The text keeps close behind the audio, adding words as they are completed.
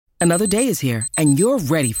Another day is here, and you're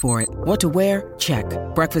ready for it. What to wear? Check.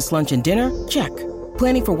 Breakfast, lunch, and dinner? Check.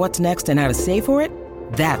 Planning for what's next and how to save for it?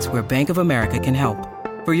 That's where Bank of America can help.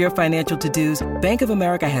 For your financial to-dos, Bank of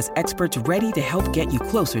America has experts ready to help get you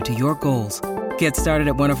closer to your goals. Get started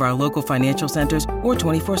at one of our local financial centers or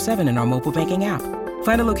 24/7 in our mobile banking app.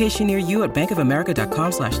 Find a location near you at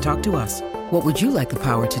bankofamerica.com/talktous. What would you like the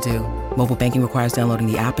power to do? Mobile banking requires downloading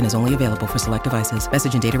the app and is only available for select devices.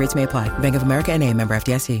 Message and data rates may apply. Bank of America N.A., member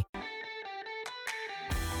FDIC.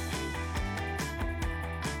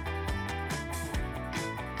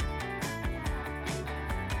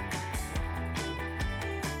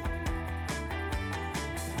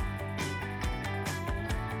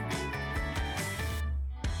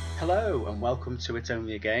 Hello and welcome to It's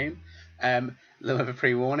Only a Game. Little of a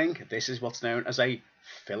pre-warning, this is what's known as a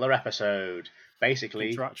filler episode. Basically,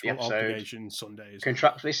 contractual obligations Sundays.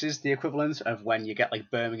 This is the equivalent of when you get like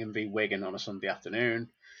Birmingham v Wigan on a Sunday afternoon.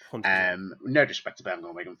 100%. No disrespect to Birmingham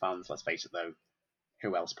or Wigan fans, let's face it though,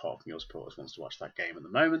 who else apart from your supporters wants to watch that game at the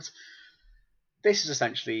moment? This is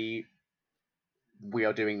essentially, we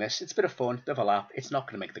are doing this, it's a bit of fun, bit of a laugh, it's not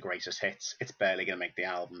going to make the greatest hits, it's barely going to make the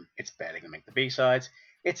album, it's barely going to make the B-sides,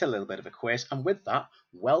 it's a little bit of a quiz, and with that,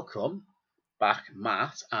 welcome back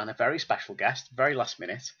Matt, and a very special guest, very last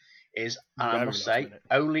minute, is, I must say,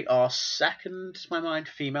 only our second, to my mind,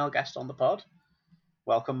 female guest on the pod.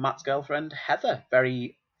 Welcome Matt's girlfriend, Heather,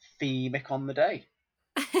 very themic on the day.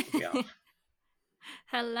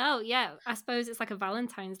 Hello, yeah, I suppose it's like a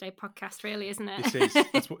Valentine's Day podcast, really, isn't it?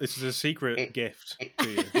 This is a secret gift to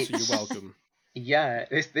you, so you're welcome. Yeah,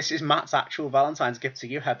 this is Matt's actual Valentine's gift to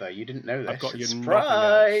you, Heather. You didn't know this. I've got you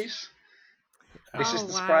surprise. This is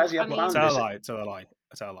the surprise you haven't planned. Tell a lie.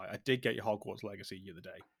 I did get you Hogwarts Legacy the other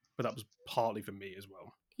day, but that was partly for me as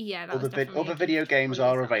well. Yeah, that was other video games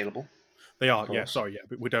are available. They are, yeah. Sorry, yeah,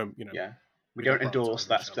 but we don't, we don't endorse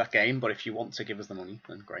that game. But if you want to give us the money,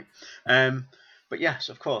 then great. But yes,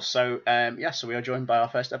 of course. So so we are joined by our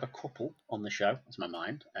first ever couple on the show. That's my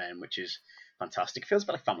mind, which is fantastic. It feels a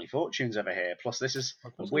bit like Family Fortunes over here. Plus, this is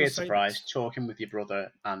a weird surprise talking with your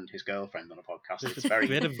brother and his girlfriend on a podcast. It's very a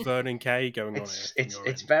bit of Vernon Kay going on here.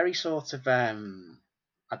 It's very sort of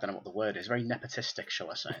I don't know what the word is. Very nepotistic,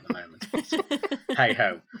 shall I say, at the moment. Hey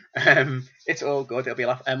ho, it's all good. It'll be a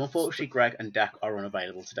laugh. Unfortunately, Greg and Dak are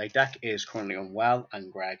unavailable today. Dak is currently unwell,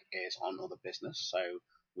 and Greg is on other business. So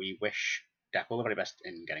we wish Dak all the very best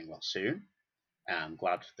in getting well soon. I'm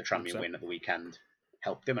glad the Tranmere win at the weekend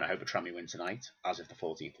helped him, and I hope a Tranmere win tonight, as of the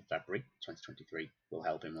 14th of February, 2023, will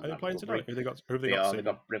help him. Are they playing tonight? Who have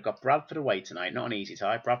They've got Bradford away tonight. Not an easy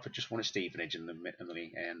tie. Bradford just won at Stevenage in the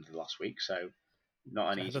end of the last week, so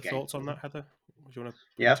not an easy game. Thoughts on that, Heather?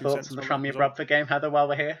 Thoughts on the Tranmere Bradford game, Heather, while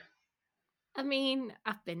we're here? I mean,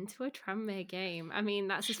 I've been to a Tranmere game. I mean,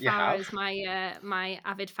 that's as far as my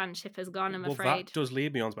avid fanship has gone, I'm afraid. That does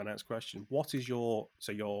lead me on to my next question. What is your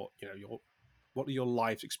what are your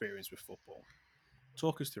life experience with football?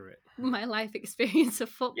 Talk us through it. My life experience of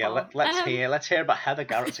football. Yeah, let's hear about Heather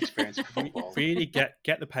Garrett's experience with football. Really get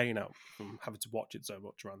the pain out from having to watch it so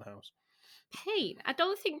much around the house. Pain? I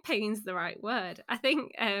don't think pain's the right word. I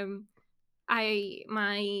think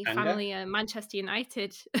my family are Manchester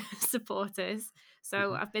United supporters,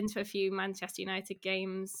 so I've been to a few Manchester United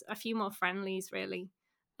games, a few more friendlies really.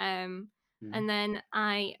 And then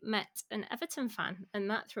I met an Everton fan, and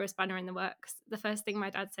that threw a spanner in the works. The first thing my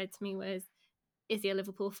dad said to me was, "Is he a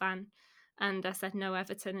Liverpool fan?" And I said, "No,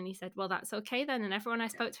 Everton." And he said, "Well, that's okay then." And everyone I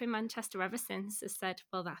spoke to in Manchester ever since has said,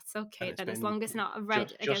 "Well, that's okay then, as long as not a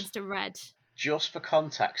red against a red." Just for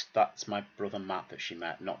context, that's my brother Matt that she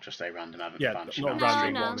met, not just a random Everton fan. Not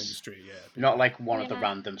random one in the street, not like one of the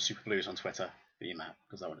random Super Blues on Twitter that you met,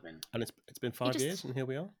 because that would have been. And it's been 5 years, and here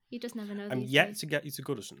we are. You just never know. I'm yet to get you to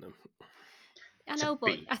Goodison, though. I know,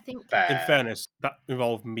 but I think in fairness, that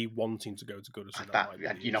involved me wanting to go to Goodison.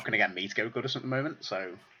 You're not going to get me to go to Goodison at the moment,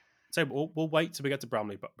 so. So we'll wait till we get to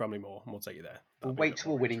Bramley Moor, and we'll take you there. We'll wait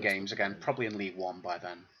till we're winning games again, probably in League One by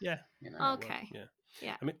then. Yeah. Okay.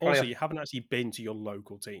 Yeah. I mean, also, you haven't actually been to your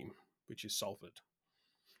local team, which is Salford.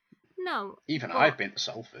 No. I've been to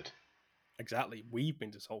Salford. Exactly. We've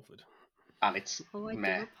been to Salford. And it's I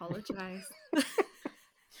do apologise.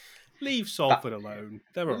 Leave Salford alone.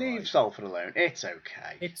 They're all Leave right. Salford alone. It's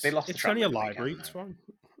okay. They lost it's only a library. It's fine.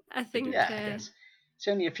 I think. It's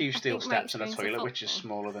only a few steel steps and a toilet, which is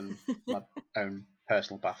smaller than my own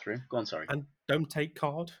personal bathroom. Go on, sorry. And don't take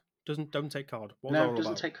card. Don't take card. What's no,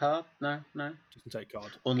 doesn't take card. No. Doesn't take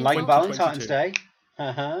card. Unlike Valentine's Day.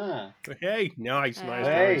 Hey, nice.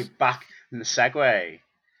 Hey, back in the segue.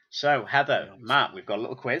 So, Heather, Matt, we've got a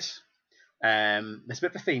little quiz. There's a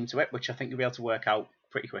bit of a theme to it, which I think you'll be able to work out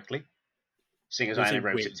pretty quickly. seeing as When I you only say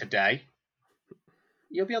wrote we, it today,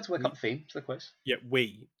 you'll be able to work out the theme to the quiz. Yeah,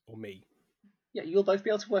 we or me. Yeah, you'll both be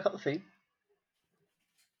able to work out the theme.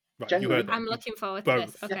 Right, Genuinely. you heard that. I'm looking forward to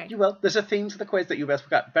this. Both. Okay. Yeah, you will. There's a theme to the quiz that you'll be able to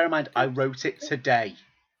work out. Bear in mind, I wrote it today.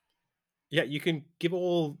 Yeah, you can give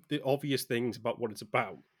all the obvious things about what it's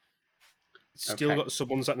about. Still Okay. got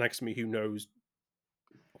someone sat next to me who knows,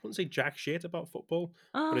 I wouldn't say jack shit about football,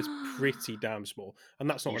 but it's pretty damn small. And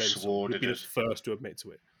that's not You an insult. swore You'd to be the it. first to admit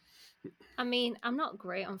to it. I mean, I'm not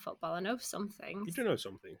great on football. I know some things. You do know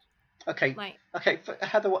some things. Okay. Like, Okay,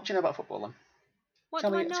 Heather, what do you know about football then? what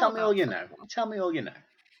Tell do I me, know tell me about all you football? know. Tell me all you know.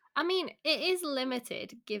 I mean, it is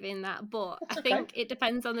limited given that, but That's I okay. think it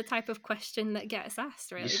depends on the type of question that gets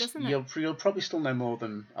asked, really, doesn't it? You'll probably still know more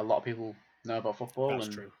than a lot of people know about football. That's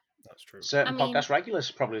and true. That's true. Certain I mean- podcast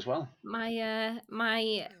regulars probably as well.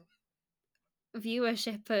 My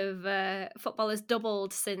viewership of football has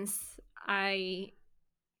doubled since I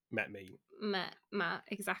Met me. met Matt.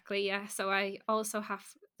 Exactly, yeah. So I also have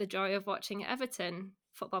the joy of watching Everton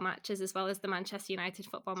football matches as well as the Manchester United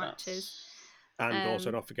football matches. And also,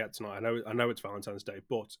 don't forget tonight. I know it's Valentine's Day,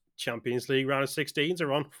 but Champions League round of 16s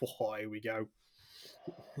are on. Oh, here we go.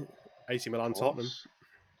 AC Milan, Tottenham.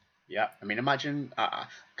 Yeah, I mean, imagine.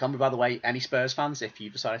 Come by the way, any Spurs fans, if you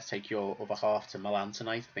decide to take your other half to Milan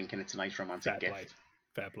tonight, thinking it's a nice romantic gift,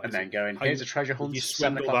 Fair play. and then going, here's a treasure hunt, You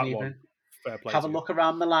 7 swindle o'clock that in the one. evening. Fair play. Have a look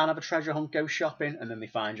around Milan, have a treasure hunt, go shopping, and then they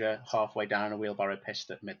find you halfway down a wheelbarrow pissed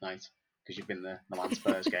at midnight because you've been the Milan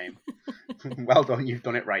Spurs game. Well done, you've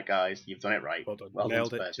done it right, guys. You've done it right. Well done. Well Nailed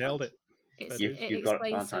done, it. Spurs Nailed fans. it. You've got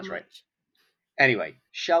explains Valentine's so right. much. Anyway,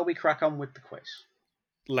 shall we crack on with the quiz?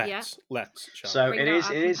 Let's. So Bring it out is.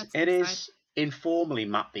 our It is. competitive It side. is informally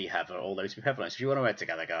Matt v Heather. Although to be perfectly honest, if you want to work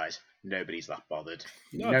together, guys, nobody's that bothered.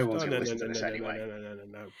 No one's going to listen to this anyway.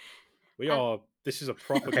 No. We are. This is a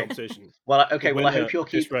proper competition. Well, okay. The Well, I winner hope you'll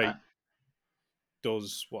at this keep. rate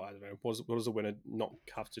does what I don't know. What does the winner not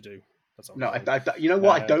have to do? No, you know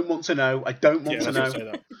what? I don't want to know. I don't want to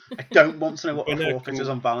know. I don't want to know what the forfeit is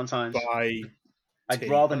on Valentine's. I'd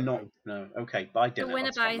rather not. No. Okay. Buy dinner. The winner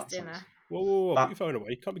that's fine, buys dinner. Whoa, put your phone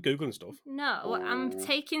away. You can't be Googling stuff. No, I'm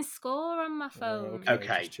taking score on my phone.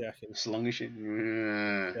 Okay. Just checking. As long as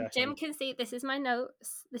you. Jim can see this is my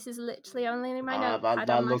notes. This is literally only my notepad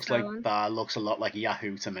that on my looks phone. that looks a lot like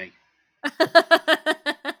Yahoo to me.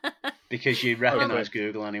 Because you recognise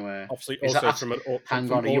Google anyway. Obviously, also from an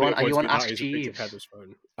hang on, are you on Ask Jeeves? Jeeves?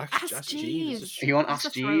 Ask Jeeves. Are you on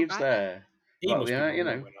Ask Jeeves there? He must be you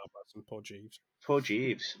know. Poor Jeeves. Poor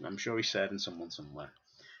Jeeves. I'm sure he's serving someone somewhere.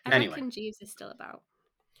 I reckon Jeeves is still about.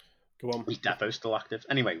 Go on. He's definitely still active.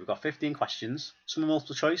 Anyway, we've got 15 questions. Some are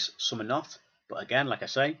multiple choice, some are not. But again, like I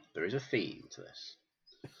say, there is a theme to this.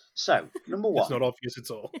 So, number one. It's not obvious at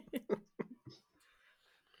all.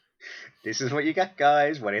 This is what you get,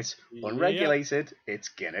 guys. When it's unregulated, it's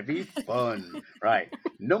going to be fun. Right,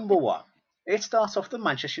 number one. It starts off the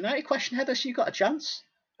Manchester United question, Heather, so you got a chance.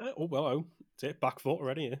 It's it. Back foot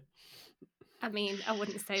already, yeah. I mean, I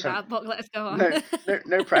wouldn't say that, but let's go on.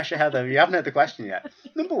 No pressure, Heather. You haven't heard the question yet.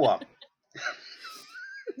 Number one.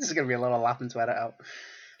 This is going to be a lot of laughing to edit out.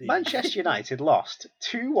 Manchester United lost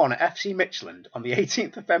 2-1 at FC Midtjylland on the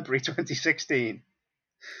 18th of February 2016.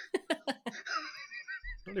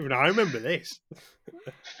 I remember this.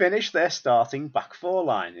 Finish their starting back four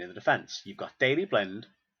line in the defence. You've got Daley Blind,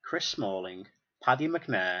 Chris Smalling, Paddy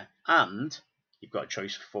McNair, and you've got a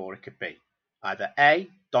choice of four it could be. Either A,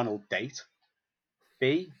 Donald Date,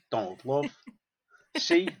 B, Donald Love,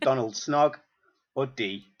 C, Donald Snog, or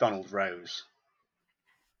D, Donald Rose.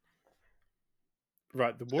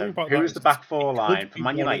 Right, the worrying part who was the back four line for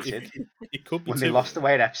Man United it could be when they lost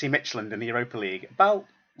away at FC Midtjylland in the Europa League about,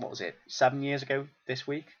 7 years ago this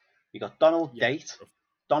week? You got Donald Date,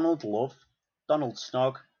 Donald Love, Donald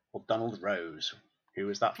Snog, or Donald Rose. Who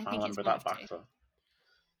was that final member of that back four?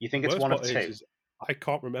 You think it's one of two? I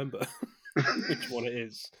can't remember which one it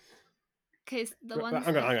is. Because the one.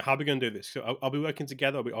 Hang on. How are we going to do this? So are we working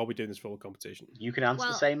together? Or are we doing this for a competition? You can answer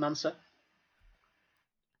the same answer.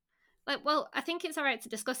 I think it's all right to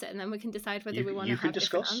discuss it, and then we can decide whether we want to have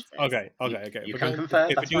discuss. different answers. Okay. You can confer.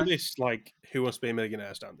 If we do this like Who Wants to Be a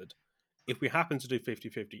Millionaire standard, if we happen to do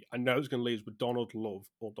 50-50, I know it's going to leave us with Donald Love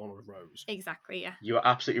or Donald Rose. Exactly, yeah. You are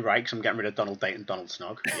absolutely right, because I'm getting rid of Donald Date and Donald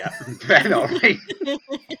Snog. Yeah, they're not right.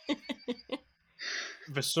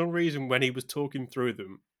 For some reason, when he was talking through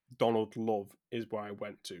them, Donald Love is where I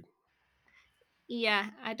went to. Yeah,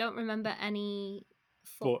 I don't remember any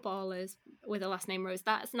footballers with the last name Rose.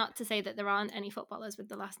 That's not to say that there aren't any footballers with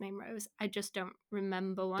the last name Rose. I just don't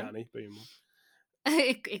remember one. Danny, being one.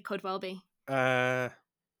 It could well be.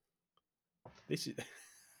 This is.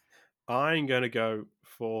 I'm going to go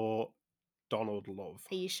for Donald Love.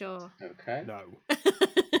 Are you sure? Okay. No.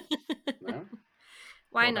 No.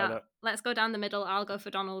 Why Well, not? Let's go down the middle. I'll go for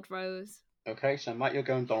Donald Rose. Okay, so Matt, you're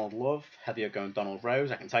going Donald Love. Heather, you're going Donald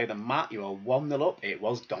Rose. I can tell you that, Matt, you are 1-0 up. It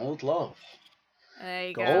was Donald Love. There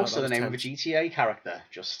you God, go. Also that the was name of a tense. GTA character,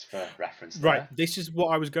 just for reference Right, there. this is what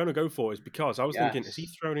I was going to go for, is because I was thinking, Yes. is he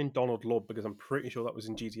thrown in Donald Love? Because I'm pretty sure that was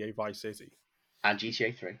in GTA Vice City. And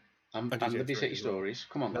GTA 3. And GTA Liberty 3 City as well. Stories.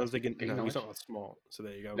 Come on, I was thinking, get your no, he's knowledge. not that smart. So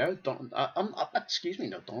there you go. No, excuse me,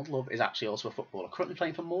 no, Donald Love is actually also a footballer, currently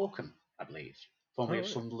playing for Morecambe, I believe. Formerly of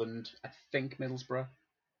right. Sunderland, I think Middlesbrough.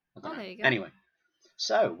 I don't know. There you go. Anyway,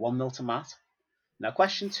 so 1-0 to Matt. Now,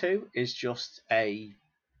 question 2 is just a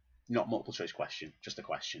not multiple choice question, just a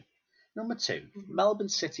question. Number 2, Melbourne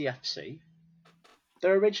City FC.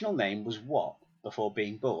 Their original name was what before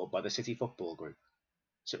being bought by the City Football Group?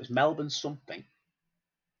 So it was Melbourne something.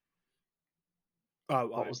 Oh,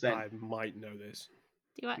 What was then? I might know this.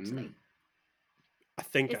 Do you actually? I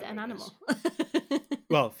think Is I it an know animal? this.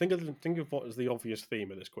 Well, think of what is the obvious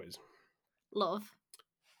theme of this quiz. Love.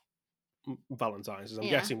 Valentine's. I'm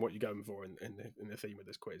Yeah. guessing what you're going for in the theme of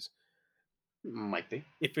this quiz. Might be.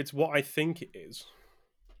 If it's what I think it is,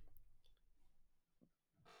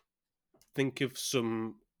 think of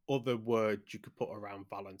some other word you could put around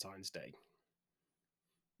Valentine's Day.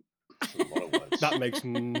 That's a lot of words. That makes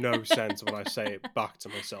no sense when I say it back to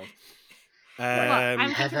myself. What? I'm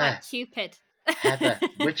thinking Heather. like Cupid. Heather,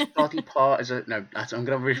 which body part is it? No, I'm going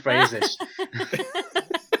to rephrase this.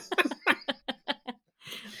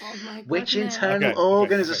 Oh my Which goodness. internal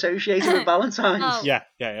organ is associated with Valentine's? Oh. Yeah,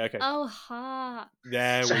 okay. Oh, heart.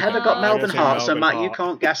 There So we Heather go. got I'm Melbourne gonna say Heart, so Matt, Heart. you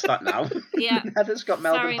can't guess that now. Yeah. Heather's got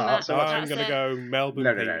Melbourne Sorry, Heart, Matt. so I'm going to go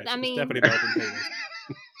Melbourne Penis. I mean- It's definitely Melbourne Penis.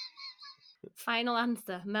 Final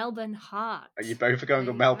answer. Melbourne Heart. Are you both going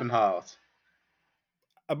There with you Melbourne go. Heart?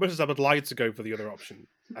 As much as I would like to go for the other option,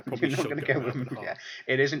 I probably You're not should going to go go Melbourne with Heart.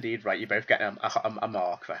 Yeah, it is indeed right. You both get a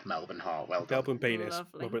mark for Melbourne Heart. Well done. Melbourne Penis.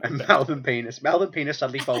 Lovely. Melbourne, best Melbourne word. Penis. Melbourne Penis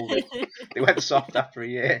sadly folded. They went soft after a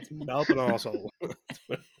year. Melbourne arsehole.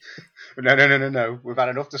 No. We've had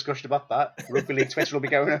enough discussion about that. Rugby League Twitter will be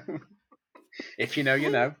going on. If you know,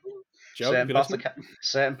 you know. Joe,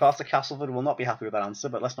 Certain parts of Castleford will not be happy with that answer,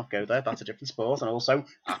 but let's not go there. That's a different sport, and also,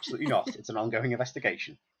 absolutely not. It's an ongoing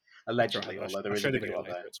investigation. Allegedly, right, although there is show a the video out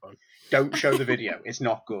later, there. it's fine. Don't show the video. It's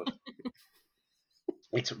not good.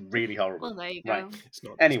 It's really horrible. Well, there you go. Right. It's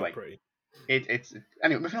not, Anyway, it's not pretty.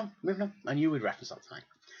 Anyway, moving on. I knew we'd reference that tonight.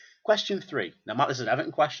 Question 3. Now, Matt, this is an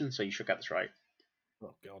Everton question, so you should get this right.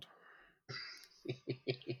 Oh, God.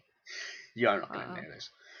 You're not going to know this.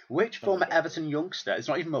 Which former Everton youngster, it's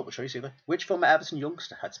not even multiple choice either, which former Everton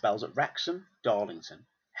youngster had spells at Wrexham, Darlington,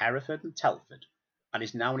 Hereford and Telford, and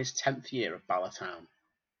is now in his 10th year at Bala Town?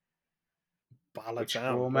 Which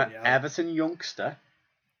former Everton youngster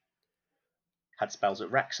had spells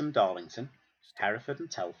at Wrexham, Darlington, Hereford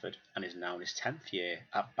and Telford, and is now in his 10th year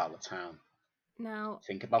at Bala Town? Now,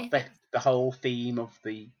 think about the whole theme of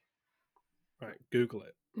the... Right, Google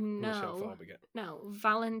it. No,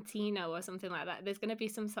 Valentino or something like that. There's going to be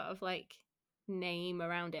some sort of like name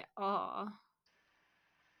around it, or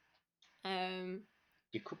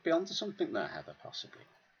You could be onto something there, Heather, possibly.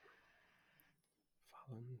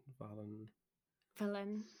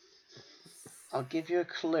 Valen. I'll give you a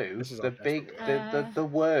clue. The the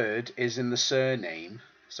word is in the surname,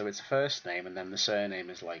 so it's a first name, and then the surname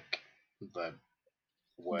is like the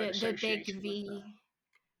word associated the big V.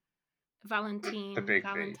 with Valentine, The big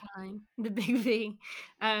Valentine, V. The big V.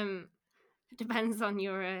 Depends on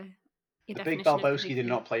your the definition. big Balbowski did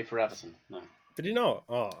not play for Everton. No. Did he not?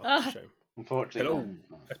 Oh, that's a shame. Unfortunately.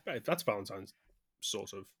 Hello. That's Valentine's,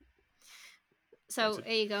 sort of. So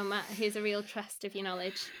here you go, Matt. Here's a real test of your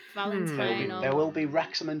knowledge. Valentine. There will be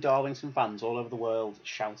Wrexham and Darlington fans all over the world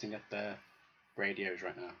shouting at their radios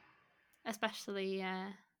right now. Especially.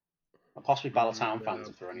 Or possibly Bala Town fans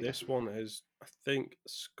if they're any This different. one has, I think,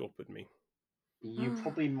 scuppered me. You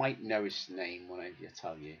probably might know his name when I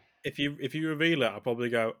tell you. If you reveal it, I'll probably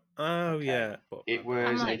go, oh yeah. But it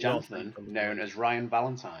was a gentleman known as Ryan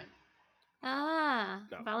Valentine.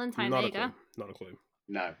 Valentine. Not there you go. Not a clue.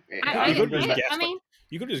 No.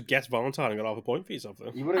 You could just guess Valentine and got half a point for yourself,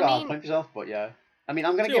 though. You would have got half a point for yourself, but yeah. I mean,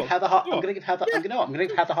 I'm going to give Heather half. I'm going to give Heather. I'm going to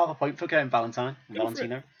give Heather half a point for going Valentine.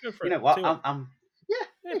 Valentino. You know what? Yeah.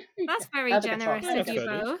 That's very generous of you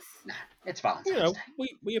both. Nah, it's Valentine's Day.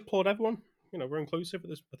 We applaud everyone. We're inclusive at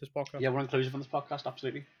this podcast. Yeah, we're inclusive on this podcast.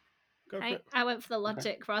 Absolutely. Go for it. I went for the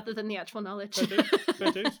logic rather than the actual knowledge.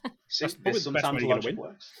 See, sometimes logic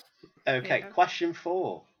works. Okay, question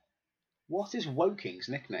 4. What is Woking's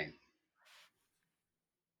nickname?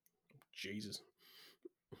 Jesus.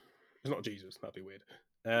 It's not Jesus. That'd be weird.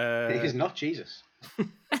 It is not Jesus. Do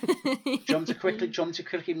you want me to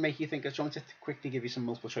quickly make you think? Do you want me to quickly give you some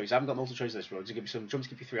multiple choice? I haven't got multiple choice this road. To give you some. Do you want me to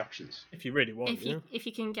give you 3 options? If you really want, if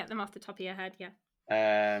you can get them off the top of your head, yeah.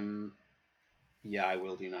 Yeah, I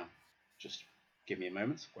will do now. Just give me a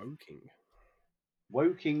moment. Woking.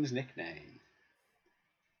 Woking's nickname.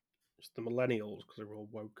 It's the millennials because they're all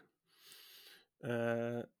woke.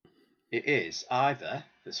 It is either,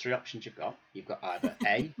 there's 3 options you've got. You've got either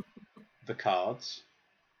A, the Cards,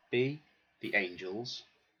 B, the Angels,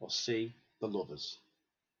 or C, the Lovers.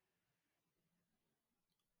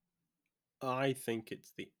 I think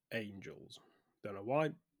it's the Angels. Don't know why.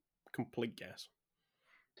 Complete guess.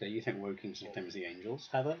 So you think Woking's nickname is the Angels?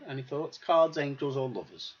 Heather, any thoughts? Cards, Angels, or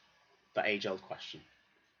Lovers? The age-old question.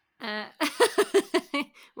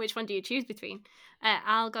 Which one do you choose between?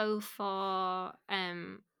 I'll go for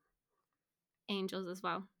Angels as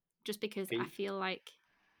well, just because I feel like.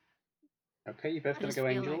 Okay, you're both going to go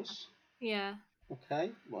Angels? Yeah.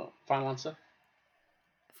 Okay, well, final answer?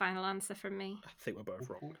 Final answer from me. I think we're both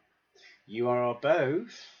wrong. You are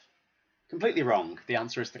both completely wrong. The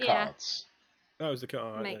answer is the Cards. Oh, it's the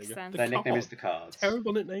Cards. Right, makes sense. Their nickname is the Cards.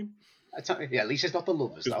 Terrible nickname. Yeah, at least it's not the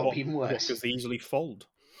Lovers. That would be even worse. Because they easily fold.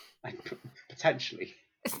 Potentially.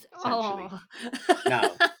 Oh.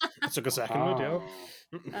 Now. It took a second,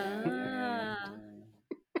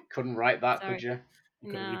 Couldn't write that, could you?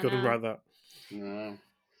 You couldn't write that. No.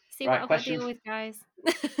 See what I've got to deal with, guys.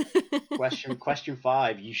 Question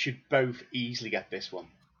 5. You should both easily get this one.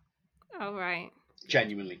 All right.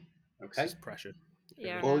 Genuinely. Okay? This is pressure.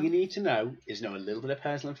 Yeah. All you need to know is know a little bit of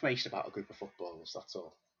personal information about a group of footballers. That's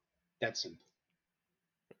all. Dead simple.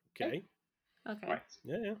 Okay. Right.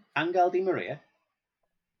 Yeah. Angel Di Maria.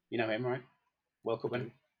 You know him, right? World Cup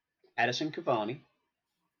winner. Edison Cavani,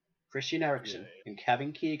 Christian Eriksen, and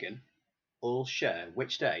Kevin Keegan all share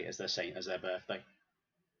which day as their birthday?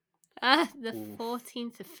 The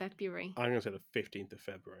 14th of February. I'm going to say the 15th of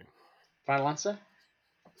February. Final answer?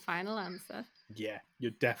 Final answer. Yeah,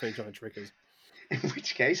 you're definitely trying to trick us. In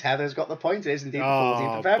which case, Heather's got the point. It is indeed the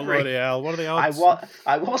 14th of February. Bloody hell, what are the odds?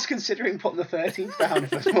 I was considering putting the 13th down if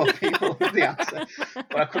there's more people with the answer,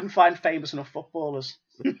 but I couldn't find famous enough footballers.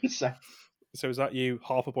 So is that you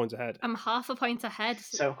half a point ahead? I'm half a point ahead.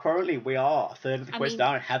 So currently we are a third of the quiz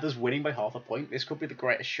down. Heather's winning by half a point. This could be the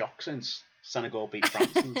greatest shock since Senegal beat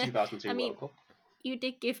France in the 2002 World Cup. You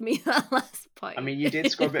did give me that last point. I mean, you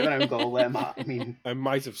did score a bit of an own goal there, Matt. I mean, I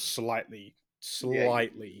might have slightly.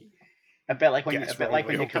 A bit like when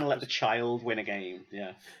you kind of let the child win a game.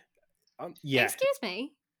 Yeah. Yeah. Excuse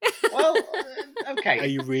me. Well, okay. Are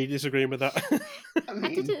you really disagreeing with that? I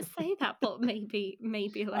didn't say that, but maybe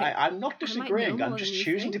like. I'm not disagreeing. I'm just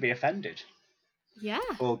choosing to be offended. Yeah.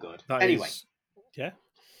 All good. That anyway. Yeah.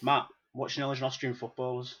 Matt, what's your knowledge of Austrian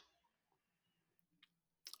footballers?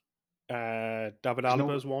 David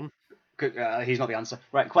Alba's one. He's not the answer.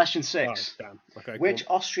 Right, question 6. Oh, damn. Okay, which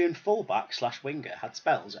Austrian fullback/winger had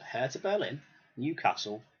spells at Hertha Berlin,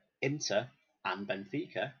 Newcastle, Inter, and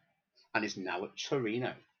Benfica, and is now at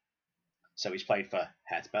Torino? So he's played for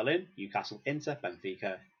Hertha Berlin, Newcastle, Inter,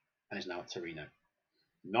 Benfica, and is now at Torino.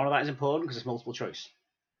 None of that is important because it's multiple choice.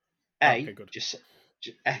 I'm going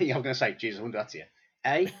to say, Jesus, I wouldn't do that to you.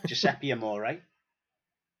 A, Giuseppe Amore.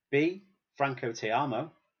 B, Franco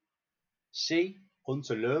Te-Amo. C,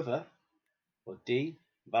 Hunter Löwe. Or D,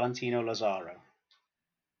 Valentino Lazaro.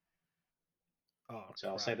 So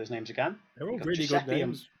I'll say those names again. They're all really good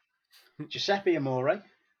names. Giuseppe Amore,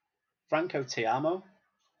 Franco Te-Amo,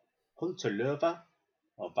 Hunter Löwe,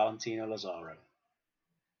 or Valentino Lazaro.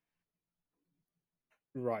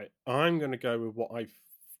 Right, I'm going to go with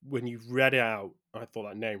when you read it out, I thought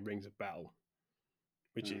that name rings a bell.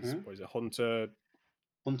 Which is, what is it, Hunter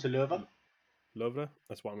Löwe? Löwe?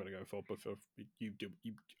 That's what I'm going to go for. But for you,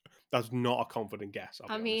 that's not a confident guess.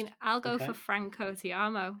 I'll go for Franco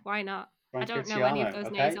Te-Amo. Why not? Franco I don't know Te-Amo, any of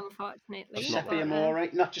those names, unfortunately. Giuseppe Amore,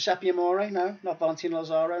 not Giuseppe Amore, no. Not Valentino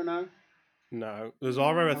Lazaro, no. No,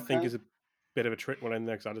 Lazaro I think is a bit of a trick one in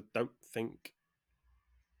there because I don't think.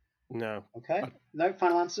 No. Okay. No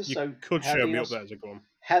final answer. You so could show me up there as a go on.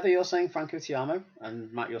 Heather, you're saying Franco Te-Amo,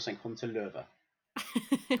 and Matt, you're saying Hunter Löwe.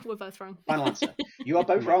 We're both wrong. Final answer. You are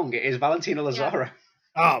both wrong. It is Valentino Lazaro.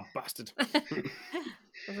 Oh, bastard.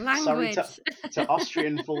 Language. Sorry to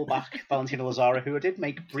Austrian fullback Valentino Lazaro, who did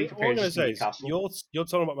make brief appearances in Newcastle. You're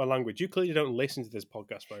talking about my language. You clearly don't listen to this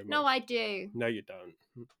podcast very much. No, I do. No, you don't.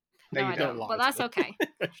 No, I don't. But that's okay.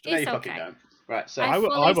 It's okay. Don't. Right, so I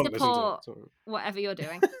fully support whatever you're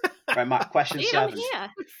doing. Right, Matt, question 7.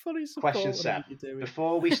 Question 7.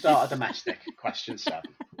 Before we start a domestic, question 7.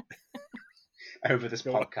 Over this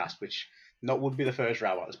podcast, which would be the first row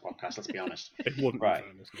out of this podcast, let's be honest. It wouldn't. Right.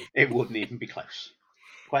 It wouldn't even be close.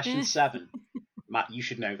 Question 7. Matt, you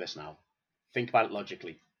should know this now. Think about it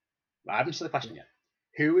logically. I haven't said the question yet.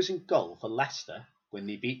 Who was in goal for Leicester when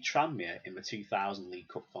they beat Tranmere in the 2000 League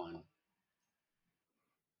Cup final?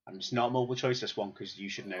 And it's not multiple choice this one because you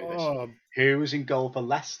should know this. Who was in goal for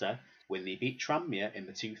Leicester when they beat Tranmere in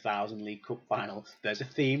the 2000 League Cup final? There's a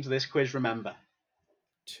theme to this quiz, remember.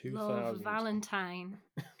 2000. Love Valentine.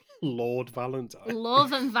 Lord Valentine.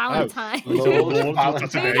 Love and Valentine. Lord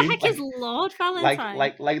Valentine. Who the heck is Lord Valentine?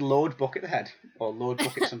 Like Lord Buckethead or Lord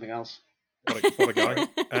Bucket something else. What a guy.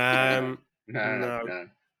 No.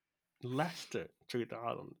 Leicester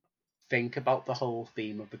 2000. Think about the whole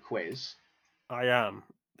theme of the quiz. I am.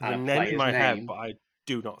 There's a name in my head, but I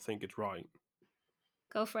do not think it's right.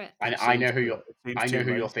 Go for it. I know who you're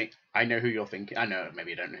thinking. I know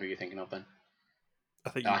maybe you don't know who you're thinking of then. I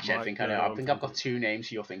think I think I know. I think I've got 2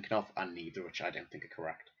 names you're thinking of, and neither which I don't think are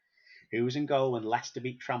correct. Who was in goal when Leicester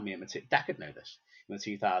beat Tranmere? Deck would know this in the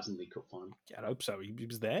 2000 League Cup final. Yeah, I hope so. He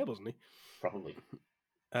was there, wasn't he? Probably.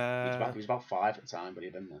 He was about 5 at the time, but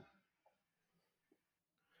he'd been there.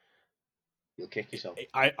 You'll kick yourself.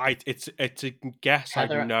 It's a guess.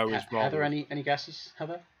 Heather, I know is wrong. Heather, any guesses?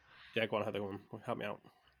 Heather? Yeah, go on, Heather. Go on. Help me out.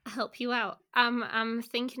 Help you out. I'm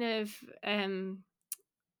thinking of.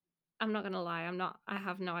 I'm not gonna lie. I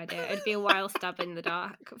have no idea. It'd be a wild stab in the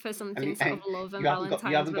dark for something sort of love and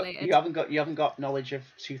Valentine's related. You haven't got knowledge of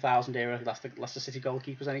 2000 era Leicester City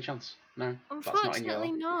goalkeepers, any chance? No.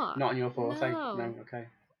 Unfortunately, not in your forte. No. No. Okay.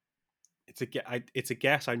 It's a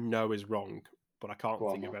guess I know is wrong, but I can't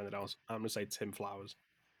think of anything else. I'm gonna say Tim Flowers.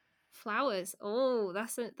 Flowers. Oh,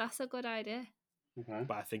 that's a good idea. Okay.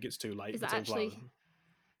 But I think it's too late. Is for that Tim actually? Flowers.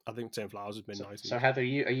 I think Tim Flowers has been nice. So Heather, are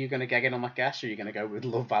you going to gag in on that guess, or are you going to go with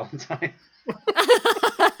Love Valentine?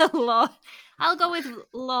 Lord, I'll go with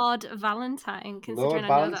Lord Valentine, considering I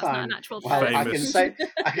know that's not an actual person. I can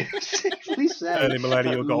safely say early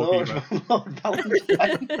millennial goalkeeper. Lord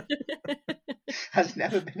Valentine has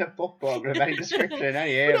never been a footballer of any description in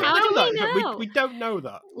any era. How do we know? We don't know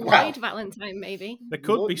that. Lloyd Valentine, maybe. There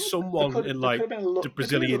could be someone in the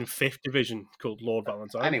Brazilian 5th division called Lord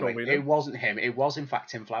Valentine. Anyway, it wasn't him. It was in fact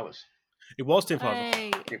Tim Flowers. It was Tim Flowers. Hey,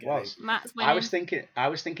 it was. Matt's I was thinking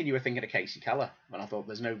you were thinking of Casey Keller, and I thought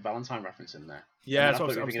there's no Valentine reference in there. Yeah, so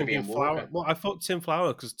I was thinking Flowers. Well, I thought Tim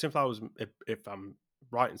Flowers, because Tim Flowers, if I'm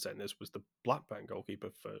right in saying this, was the Blackburn goalkeeper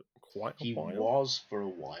for quite a while. He was for a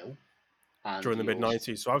while. During the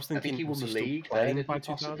mid-90s. So I was thinking, I think he won the league there by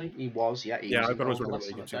 2000? He was, yeah. Yeah, I got him winning the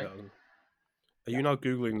league in 2000. Are you now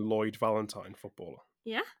Googling Lloyd Valentine footballer?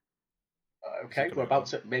 Yeah. Okay, we're about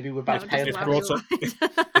to pay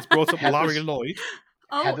it's brought up Larry Lloyd.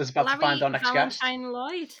 Oh, Heather's about to find our next guest. Valentine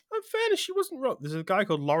Lloyd. In fairness, she wasn't wrong. There's a guy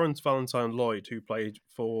called Lawrence Valentine Lloyd who played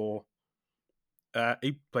for...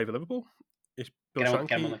 he played for Liverpool. Get him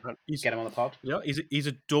on the pod. Yeah, he's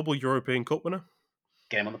a double European Cup winner.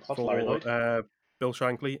 Get him on the pod, Larry Lloyd. Bill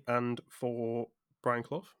Shankly and for Brian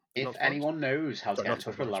Clough. If anyone knows how to get in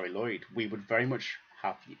touch with Larry Lloyd, we would very much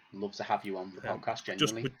love to have you on the podcast,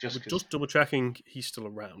 genuinely. Just double checking he's still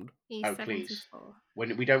around. He's 74. Please.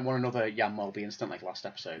 We don't want another Jan Mulby incident like last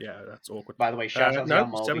episode. Yeah, that's awkward. By the way, shout out to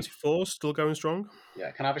Jan Mulby. 74, still going strong.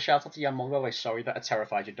 Yeah, can I have a shout out to Jan Mulby? By the way, sorry that I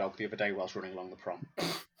terrified your dog the other day whilst running along the prom.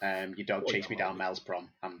 Your dog chased me down Mel's prom.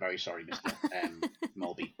 I'm very sorry, Mr.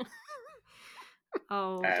 Mulby.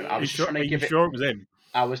 Oh, I was sure it was him?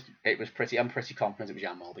 I'm pretty confident it was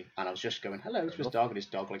Jan Mulby, and I was just going hello to his dog, and his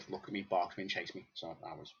dog looked at me, barked at me, and chased me. So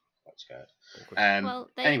I was quite scared. Well,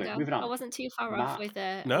 there anyway, you go. moving on. I wasn't too far off with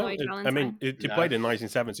no, Lloyd Valentine. I mean, he played in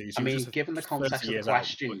 1970s. I mean, given the context of the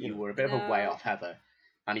question, you were a bit of a way off, Heather,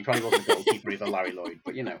 and he probably wasn't a goalkeeper either, Larry Lloyd.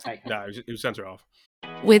 But hey. No, he was centre half.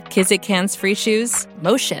 With Kizik hands-free shoes,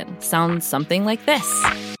 motion sounds something like this.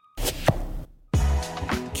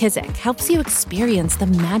 Kizik helps you experience the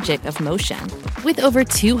magic of motion. With over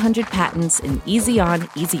 200 patents and easy-on,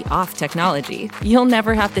 easy-off technology, you'll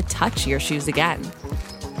never have to touch your shoes again.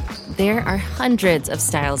 There are hundreds of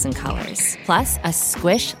styles and colors, plus a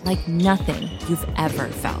squish like nothing you've ever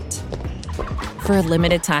felt. For a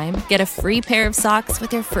limited time, get a free pair of socks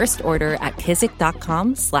with your first order at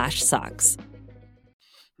kizik.com/socks.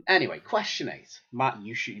 Anyway, question 8. Matt,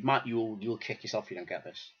 you'll kick yourself if you don't get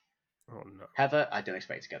this. Oh no. Heather, I don't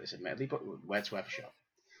expect to get this admittedly, but where to have a shot?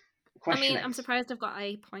 Question 8. I'm surprised I've got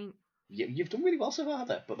a point. You've done really well so far,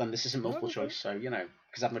 Heather, but then this isn't multiple choice, so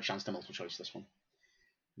because I've no chance to multiple choice this one.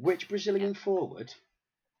 Which Brazilian forward?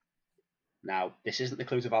 Now, this isn't the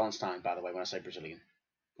clue to Valentine, by the way, when I say Brazilian.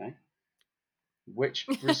 Okay. Which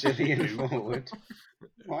Brazilian forward?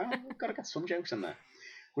 Well, I've got to get some jokes in there.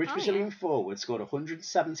 Which Brazilian forward scored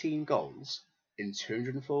 117 goals in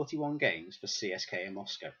 241 games for CSKA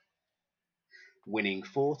Moscow, winning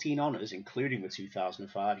 14 honours, including the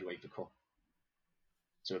 2005 UEFA Cup?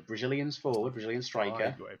 So a Brazilian forward, Brazilian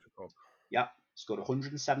striker, scored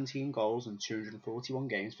 117 goals in 241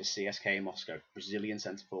 games for CSKA Moscow. Brazilian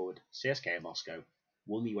centre forward, CSKA Moscow,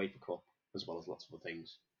 won the UEFA Cup as well as lots of other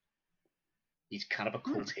things. He's kind of a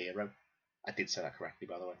cult hero. I did say that correctly,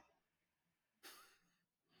 by the way.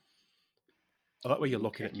 I like where you're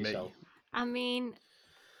looking at yourself. me. I mean,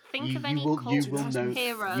 think you of any will cult know,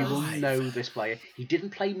 heroes. You will know this player. He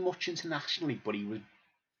didn't play much internationally, but he was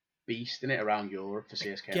beasting it around Europe for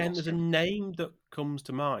CSKA Again, Moscow. there's a name that comes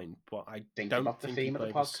to mind, but I don't about the think theme he of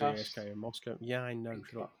the played podcast. for CSKA Moscow. Yeah, I know.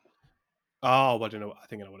 Oh, well, I don't know. I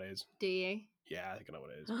think I know what it is. Do you? Yeah, I think I know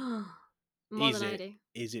what it is. More than I do.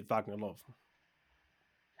 Is it Wagner Love?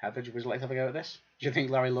 Would you like to have a go at this? Do you think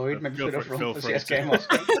Larry Lloyd maybe stood up for CSKA to,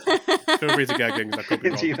 Moscow? Feel free to gag things. I could be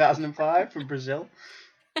in wrong. 2005 from Brazil.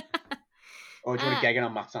 Or do you want to gag in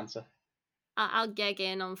on Matt's answer? I'll gag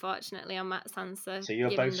in, unfortunately, on Matt's answer. So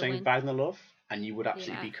you're both saying Wagner Love, and you would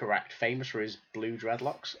absolutely be correct. Famous for his blue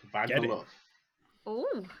dreadlocks, Wagner Love.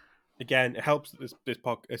 Oh. Again, it helps that this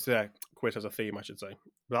quiz has a theme, I should say.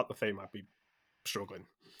 Without the theme, I'd be struggling.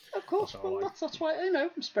 Of course, that's why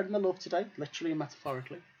I'm spreading the love today, literally and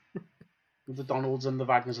metaphorically. With the Donalds and the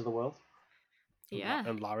Wagners of the world. Yeah.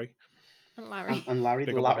 And Larry. And Larry. And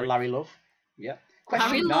Larry Love. Yeah.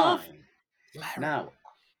 Question 9. Larry. Now,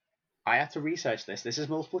 I had to research this. This is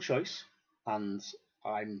multiple choice, and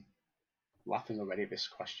I'm laughing already at this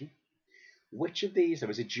question. Which of these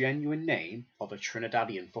is a genuine name of a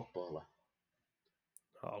Trinidadian footballer?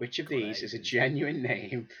 Which of these is a genuine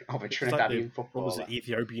name of a Trinidadian footballer? What was it,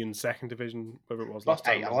 Ethiopian second division, whatever it was last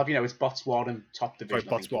time? I'll have you know it's Botswana top division.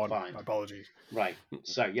 Sorry, Botswana. My apologies. Right.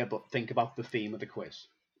 So, yeah, but think about the theme of the quiz.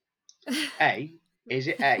 Is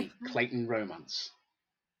it A, Clayton Romance?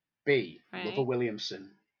 B, Lover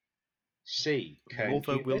Williamson? C, Kern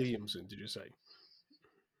Cupid? Williamson, did you say?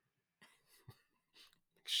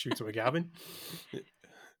 Shooter McGavin?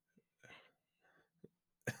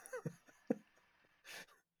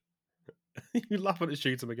 You laugh at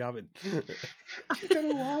Shooter McGavin. I don't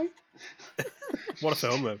know why. What a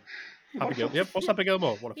film, though. Happy Gilmore. Yeah, what's Happy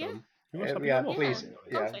Gilmore? What a film. Please.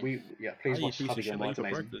 Please watch Happy Gilmore. It's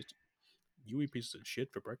amazing. Breakfast. You eat pieces of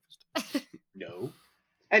shit for breakfast. No.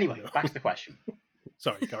 Anyway, back to the question.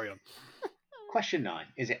 Sorry, carry on. Question 9.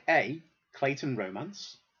 Is it A, Clayton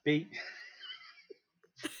Romance? B...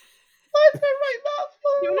 Why did I write that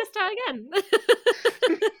for? You want to start again?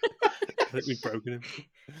 I think we've broken him.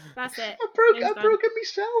 That's it. I've broken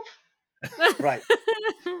myself. Right.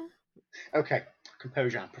 Okay.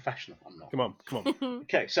 Composure. I'm professional. I'm not. Come on.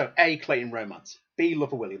 Okay, so A, Clayton Romance. B,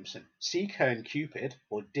 Lover Williamson. C, Kern Cupid.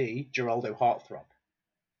 Or D, Geraldo Heartthrob.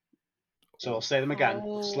 So I'll say them again,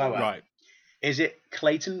 slower. Right. Is it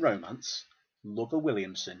Clayton Romance, Lover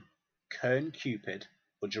Williamson, Kern Cupid,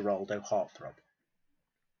 or Geraldo Heartthrob?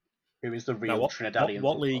 Who is the real Trinidadian?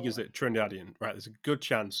 What league is it? Trinidadian. Right, there's a good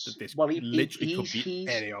chance that this literally could be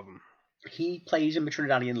any of them. He plays in the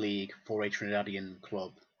Trinidadian league for a Trinidadian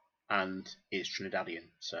club and is Trinidadian.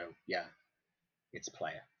 So, yeah, it's a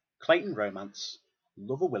player. Clayton Romance,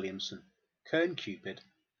 Lover Williamson, Kern Cupid,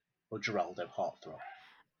 or Geraldo Heartthrob?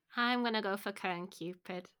 I'm going to go for Kern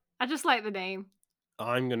Cupid. I just like the name.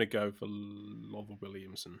 I'm going to go for Lover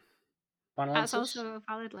Williamson. That's also a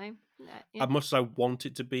valid name. Yeah. As much as I want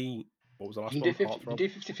it to be, what was the last one? You can do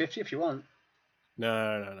 50-50 if you want.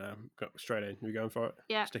 No. Go straight in. Are we going for it?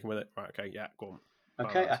 Yeah. Sticking with it? Right, okay, yeah, go on.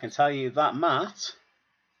 Okay, I can tell you that, Matt,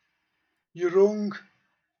 you're wrong.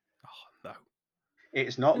 Oh, no.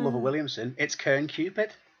 It's not Lover Williamson, it's Kern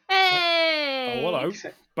Cupid. Hey! Oh, hello.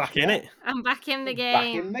 Back in it. I'm back in the game.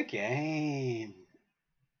 Back in the game.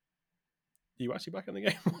 Are you actually back in the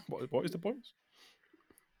game? What is the points?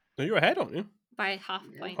 No, you're ahead, aren't you? By half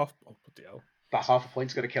a point. Oh, what the hell? That half a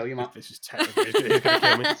point's going to kill you, Matt. This is technically going to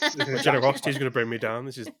kill me. My generosity's going to bring me down.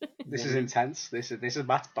 This is intense. This is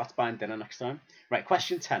Matt's buying dinner next time. Right,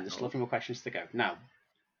 question 10. There's still a few more questions to go. Now,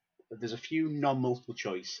 there's a few non-multiple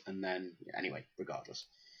choice, and then, anyway, regardless.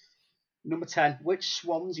 Number 10, which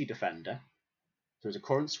Swansea defender, so as a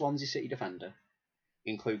current Swansea City defender,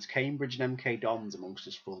 includes Cambridge and MK Dons amongst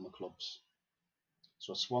his former clubs?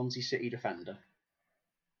 So a Swansea City defender.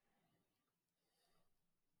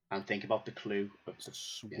 And think about the clue. Of the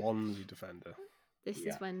Swansea defender. This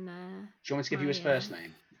is when... Do you want me to give you his first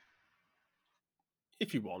name?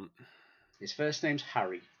 If you want. His first name's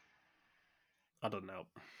Harry. I don't know.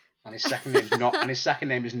 And his second name's not. And his second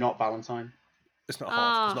name is not Valentine. It's not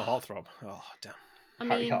Heartthrob. Oh, damn. I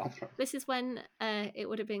Harry mean, Armstrong. this is when it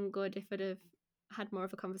would have been good if I'd have had more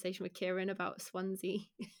of a conversation with Kieran about Swansea.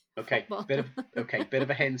 Okay, football. bit of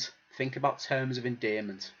a hint. Think about terms of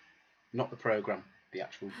endearment, not the program, the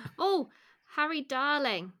actual. Oh, Harry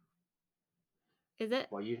Darling. Is it?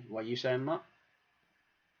 Why are you saying that?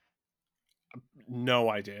 No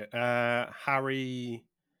idea. Harry.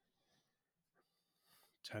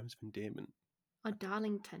 Terms of endearment. Or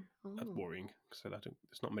Darlington. Oh. That's worrying because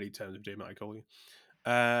there's not many terms of endearment I call you.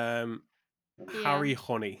 Yeah. Harry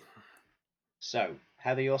Honey. So,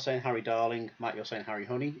 Heather, you're saying Harry Darling. Matt, you're saying Harry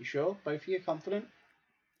Honey. You sure? Both of you confident?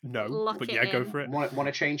 No, Lock but it yeah, go in. for it. Want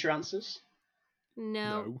to change your answers?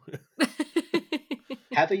 No.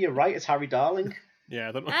 Heather, you're right. It's Harry Darling. Yeah,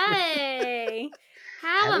 I don't know. Hey!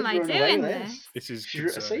 How am I Heather's running away doing with this? This is See,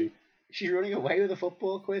 concerning. she's running away with a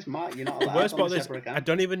football quiz. Matt, you're not The allowed worst on part of this this, ever again. I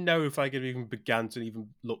don't even know if I could even began to even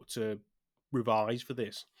look to revise for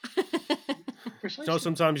this. Precisely. So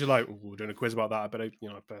sometimes you're like, we're doing a quiz about that. I better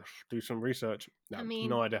do some research. No, I mean-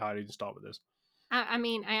 no idea how to even start with this. I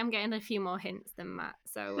mean, I am getting a few more hints than Matt,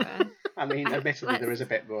 so... I mean, admittedly, there is a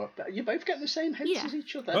bit more. But you're both getting the same hints Yeah. as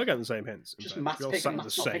each other. We're getting the same hints. in Just fact. Matt's We all picking- sat in the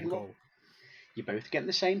Matt's not same picking up. goal. You're both getting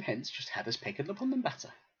the same hints, just Heather's picking up on them better.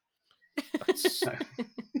 That's So, far too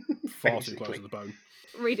basically. close to the bone.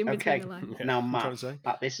 Reading between Okay. the lines. Yeah, Now, I'm trying Matt,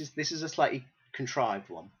 to say. this is a slightly contrived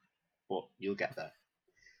one, but you'll get there.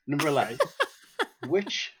 Number 11.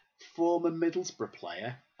 Which former Middlesbrough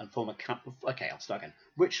player and former I'll start again.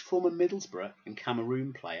 Which former Middlesbrough and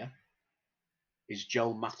Cameroon player is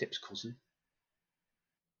Joel Matip's cousin?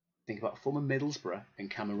 Think about a former Middlesbrough and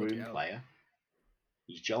Cameroon Bloody hell. player.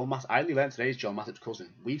 He's Joel Matip. I only learned today he's Joel Matip's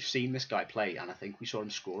cousin. We've seen this guy play, and I think we saw him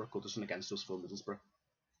score at Goodison against us for Middlesbrough.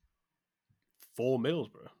 For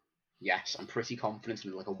Middlesbrough. Yes, I'm pretty confident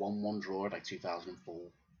in like a 1-1 draw by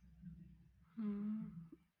 2004.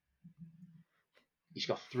 He's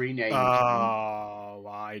got 3 names. Oh,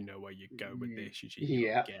 I know where you go with this. You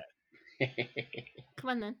Yeah. get. Come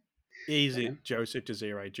on, then. Is it Joseph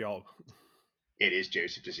Desiree Job? It is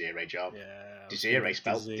Joseph Desiree Job. Yeah. I was Desiree thinking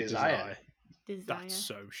spelled desire. Desire. That's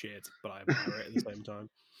so shit, but I admire it at the same time.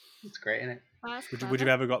 It's great, isn't it? Oh, that's Would you clever.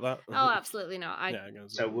 have ever got that? Oh, absolutely not. Yeah, I'm gonna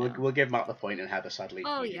say. So we'll No. we'll give Matt the point, and Heather sadly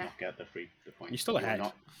Oh, you do yeah. not get the point. You're still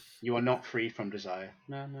ahead. You are not free from desire.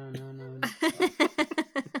 No.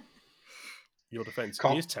 Your defence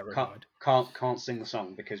Can't, is terrified. can't sing the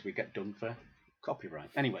song because we get done for copyright.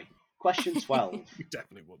 Anyway, question 12. You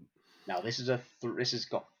definitely wouldn't. Now this is this has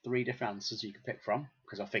got 3 different answers you can pick from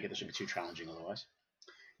because I figured this would be too challenging otherwise.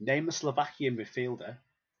 Name a Slovakian midfielder.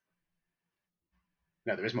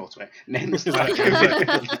 No, there is more to it. Name a Slovakian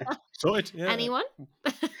midfielder. Sorted. Yeah. Anyone?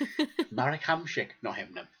 Marek Hamšík, not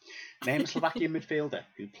him, no. Name a Slovakian midfielder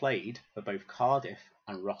who played for both Cardiff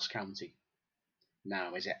and Ross County.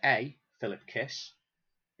 Now, is it A, Philip Kiss,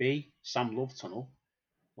 B, Sam Lovetunnel,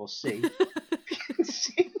 or C,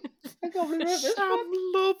 I can't remember this Sam one.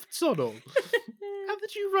 Lovetunnel. How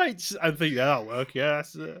did you write? I think that'll work.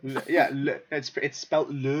 Yes. Yeah, it's spelled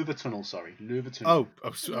Löwetunnel, sorry. Löwetunnel.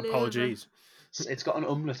 Oh, apologies. It's got an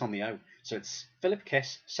umlaut on the O. So it's Philip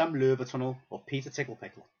Kiss, Sam Löwetunnel, or Peter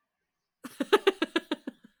Ticklepickle.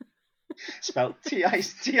 Spelled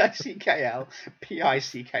Tickl,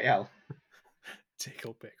 Pickl.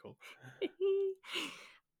 Tickle pickle.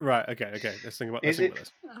 Right. Okay. Let's think about this.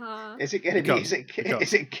 Is it going to be?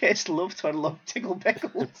 Is it Kiss, Love Tunnel, or Tickle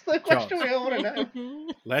Pickle? That's the question we all want to know.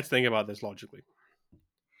 Let's think about this logically.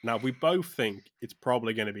 Now we both think it's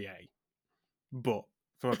probably going to be A, but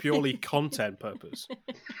from a purely content purpose,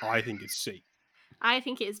 I think it's C. I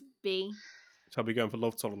think it's B. So I'll be going for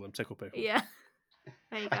Love Tunnel and Tickle Pickle. Yeah.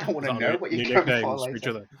 There you go. I don't want to know what you're new going for nicknames for later. each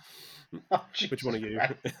other. Oh, Which one are you?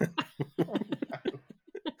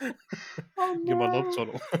 Oh, no. You're my Love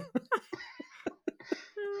Tunnel.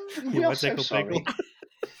 We You're are my so Tickle sorry. Pickle.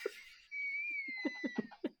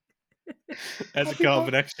 As a card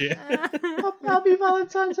for next year. Happy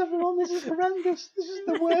Valentine's, everyone. This is horrendous. This is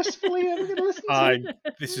the worst flea I'm going to listen to.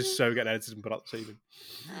 This is so getting edited and put out this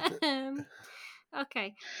evening.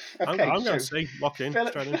 Okay. I'm going to say lock in.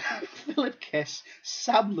 Philip Kiss,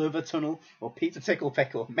 Sam Lovetunnel, or Peter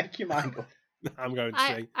Ticklepickle. Make your mind up. I'm going to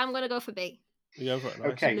say. I'm going to go for B. You go for it.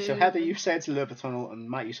 Nice. Okay, so Heather, you say it's Lovetunnel, and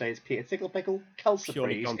Matt, you say it's Peter Ticklepickle. Kelsey,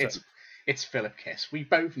 Purely content. it's Philip Kiss. We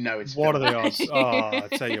both know it's What are Philip the odds? Oh, I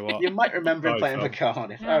tell you what. You might remember him Both playing for of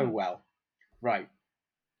Cardiff. Yeah. Oh, well. Right.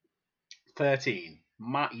 13.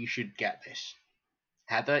 Matt, you should get this.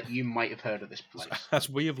 Heather, you might have heard of this place. As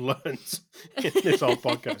we have learned in this whole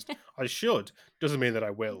podcast, I should. Doesn't mean that I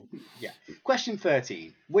will. Yeah. Question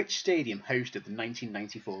 13. Which stadium hosted the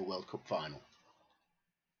 1994 World Cup final?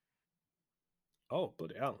 Oh,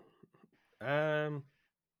 bloody hell.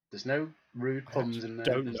 There's no rude puns in there.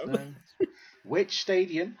 Don't There's know. no... Which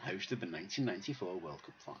stadium hosted the 1994 World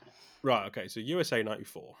Cup final? Right, okay, so USA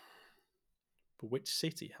 94. But which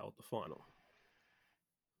city held the final?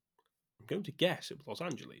 I'm going to guess it was Los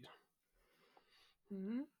Angeles.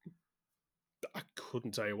 Mm-hmm. I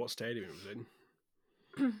couldn't tell you what stadium it was in.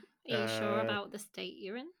 Are you sure about the state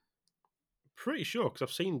you're in? Pretty sure, because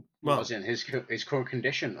I've seen... Well, was in his current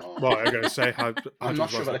condition? Or... Well, I'm going to say how I'm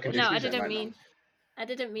not sure about the condition. No, I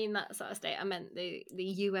didn't mean that sort of state. I meant the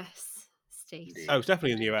US state. Oh, it's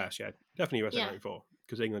definitely in the US, yeah. Definitely USA 94,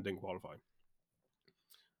 because England didn't qualify.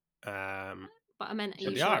 But I meant,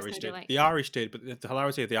 the Irish did. The Irish did, but the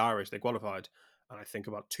hilarity of the Irish, they qualified, and I think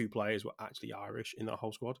about 2 players were actually Irish in that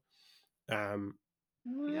whole squad. How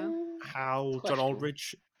John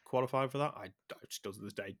Aldridge qualified for that, I still to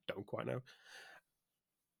this day don't quite know.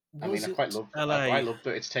 I mean, I quite love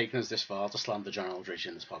that it's taken us this far to slander John Aldridge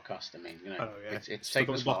in this podcast. I mean, you know, it's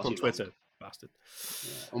taken us far on Twitter, bastard.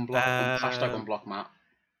 Yeah. Hashtag unblock Matt.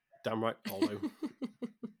 Damn right, Aldo.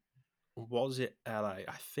 Was it LA?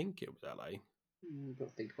 I think it was LA.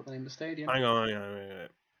 But think about the name of the stadium. Hang on.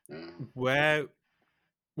 Where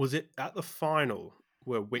was it at the final?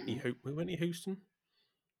 Where Whitney Houston?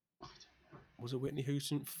 Was it Whitney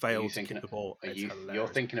Houston failed to kick the ball? You're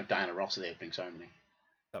thinking of Diana Ross at the opening ceremony.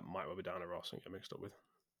 That might well be Diana Ross. I get mixed up with.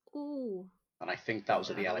 Ooh. And I think that was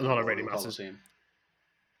at the LA Coliseum,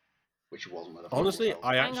 which wasn't where the honestly,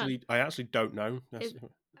 I actually don't know. Is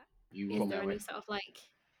there any sort of like?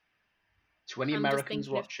 To any Americans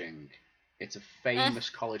watching, it's a famous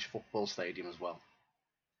college football stadium as well.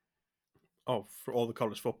 Oh, for all the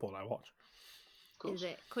college football I watch. Is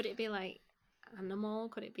it? Could it be like animal?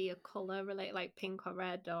 Could it be a color related, like pink or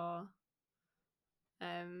red, or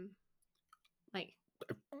like?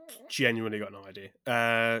 I genuinely got no idea.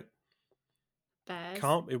 Bears.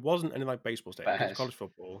 It wasn't any like baseball stadium. It was college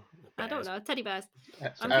football. Bears. I don't know. Teddy bears.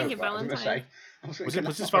 I'm thinking Valentine's.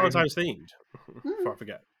 Was this Valentine's themed? Before I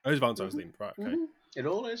forget. It was Valentine's themed. Right. Okay. It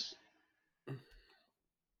all is.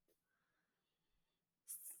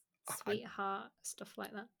 Sweetheart, stuff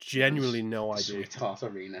like that. Genuinely no idea. Sweetheart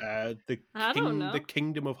Arena. I don't know. The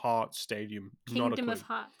Kingdom of Hearts Stadium. Kingdom of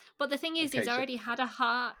Hearts. But the thing is, he's already had a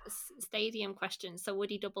Hearts Stadium question, so would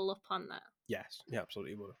he double up on that? Yes, he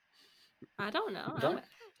absolutely would. I don't know.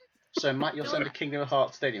 So, Matt, you're saying the Kingdom of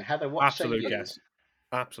Hearts Stadium. Heather, what absolute guess?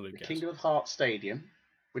 Absolute guess. Kingdom of Hearts Stadium,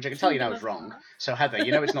 which I can tell you now is wrong. So, Heather,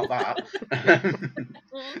 you know it's not that.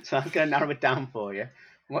 So I'm going to narrow it down for you.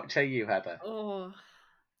 What say you, Heather? Oh.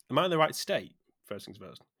 Am I in the right state? First things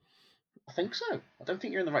first. I think so. I don't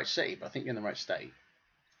think you're in the right city, but I think you're in the right state.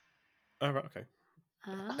 Oh, right, okay.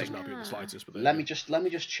 I think not be the slightest. But let me just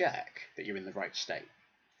check that you're in the right state,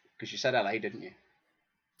 because you said LA, didn't you?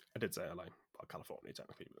 I did say LA, well, California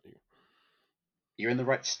technically. But you're in the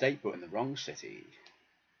right state, but in the wrong city.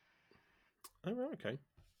 Oh, right, okay.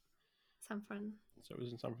 San Fran. So it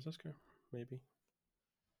was in San Francisco, maybe.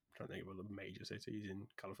 I'm trying to think of other major cities in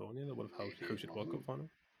California that would have hosted the World Cup final.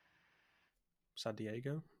 San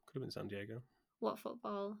Diego? Could have been San Diego. What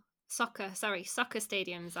football? Soccer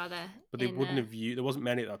stadiums are there. But they wouldn't have used, there wasn't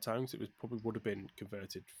many at that time, so it probably would have been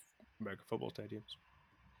converted American football stadiums.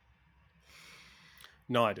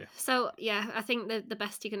 No idea. So, yeah, I think the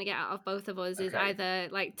best you're going to get out of both of us is either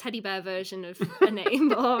like teddy bear version of a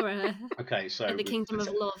name or the Kingdom of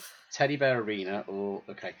Love. Teddy Bear Arena or,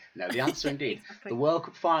 no, the answer indeed. Exactly. The World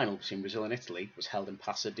Cup final between Brazil and Italy was held in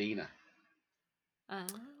Pasadena.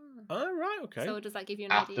 Oh, right, okay. So does that give you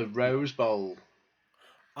an idea? At the Rose Bowl.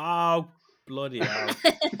 Oh, bloody hell.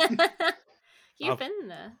 You've been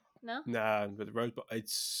there, no? No, but the Rose Bowl,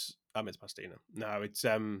 it's Pasadena. No, it's,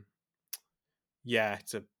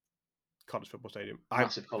 it's a college football stadium.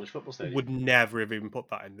 Massive college football stadium. Would never have even put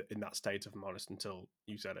that in that state, if I'm honest, until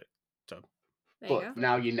you said it. So. But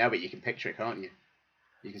now you know it, you can picture it, can't you?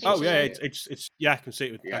 You can it's I can see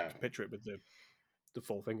it. I can picture it with the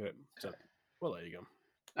full thing of it. So, well, there you go.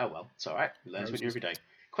 Oh well, it's all right. Learn something new every day.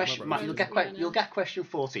 Question, Matt, you'll get question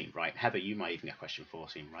 14 right. Heather, you might even get question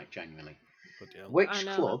 14 right. Genuinely. Which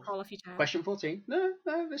club? Question 14. No,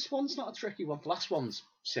 this one's not a tricky one. The last one's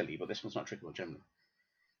silly, but this one's not a tricky one generally.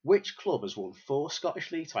 Which club has won 4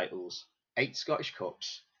 Scottish League titles, 8 Scottish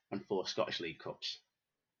Cups, and 4 Scottish League Cups?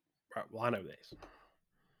 Right. Well, I know this.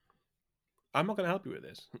 I'm not going to help you with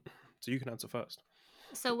this, so you can answer first.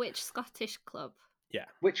 So, which Scottish club? Yeah.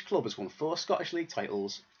 Which club has won 4 Scottish League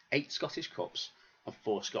titles, 8 Scottish Cups, and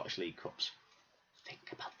 4 Scottish League Cups?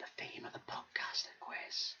 Think about the theme of the podcast and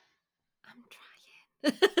quiz. I'm trying.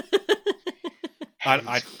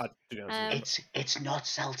 It's not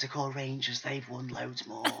Celtic or Rangers. They've won loads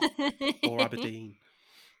more. Or Aberdeen.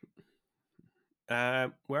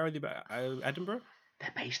 Where are they? Edinburgh?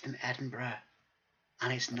 They're based in Edinburgh.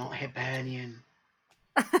 And it's not Hibernian.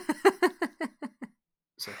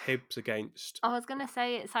 So Hibs against... I was going to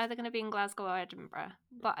say it's either going to be in Glasgow or Edinburgh,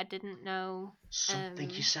 but I didn't know.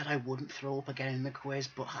 Something you said I wouldn't throw up again in the quiz,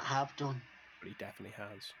 but I have done. But he definitely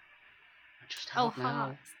has. I just have now.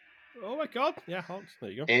 Hearts. Oh my god. Yeah, Hearts.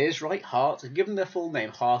 There you go. It is right, Hearts. Give them their full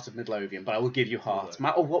name, Heart of Midlothian, but I will give you Hearts.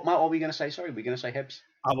 Matt, what are we going to say? Sorry, are we going to say Hibs?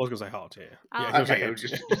 I was going to say Hearts here. Okay,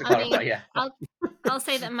 just to clarify, yeah. I'll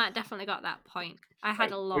say that Matt definitely got that point. I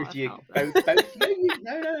had a lot of help.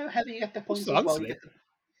 No, Heather, you get the points as well.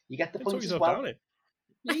 You get the points as well.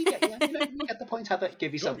 You get the points, Heather.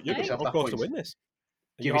 Give yourself that point. To win this.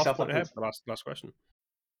 Give yourself that point. Last question.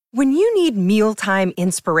 When you need mealtime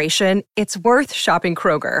inspiration, it's worth shopping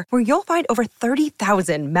Kroger, where you'll find over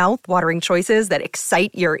 30,000 mouth-watering choices that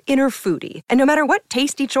excite your inner foodie. And no matter what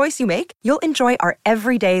tasty choice you make, you'll enjoy our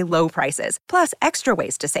everyday low prices, plus extra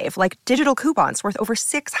ways to save, like digital coupons worth over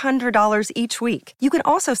 $600 each week. You can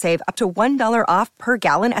also save up to $1 off per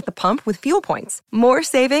gallon at the pump with fuel points. More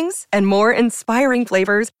savings and more inspiring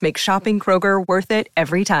flavors make shopping Kroger worth it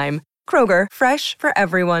every time. Kroger, fresh for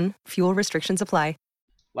everyone. Fuel restrictions apply.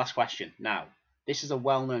 Last question. Now, this is a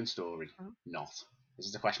well-known story. Not. This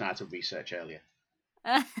is a question I had to research earlier.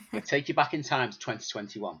 I'm going to take you back in time to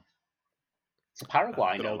 2021. To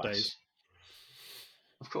Paraguay, no less. Days.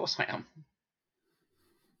 Of course I am.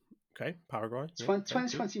 Okay, Paraguay.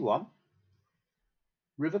 2021.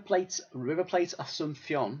 River Plate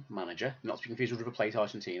Asunción manager, not to be confused with River Plate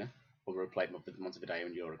Argentina, or River Plate Montevideo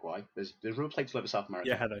in Uruguay. There's River Plate all over South America.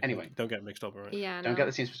 Yeah, Heather, anyway. Don't get mixed up, right? Yeah, Don't get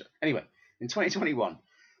the teams mixed up. Anyway, in 2021,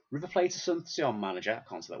 River Plate Asunción manager, I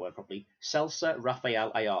can't say that word properly, Celso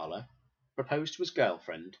Rafael Ayala, proposed to his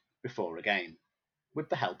girlfriend before a game, with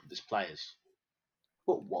the help of his players.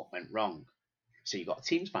 But what went wrong? So you got a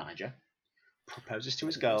team's manager, proposes to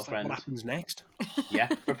his girlfriend. What happens next? Yeah,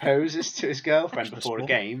 proposes to his girlfriend before a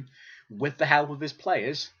game, with the help of his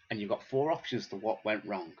players, and you've got 4 options to what went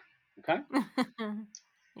wrong. Okay?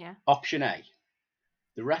 Yeah. Option A.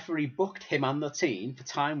 The referee booked him and the team for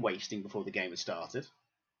time wasting before the game had started.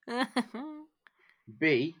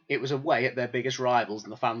 B. It was away at their biggest rivals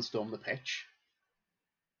and the fans stormed the pitch.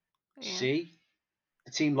 Yeah. C.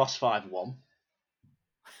 The team lost 5-1.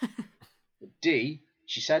 D.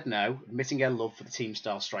 She said no, admitting her love for the team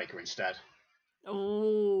star striker instead.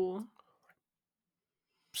 Oh.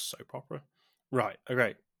 So proper. Right,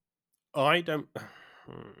 okay. I don't...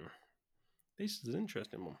 This is an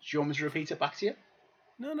interesting one. Do you want me to repeat it back to you?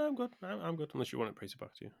 No, I'm good. I'm good, unless you want it repeated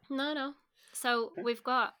back to you. No. So we've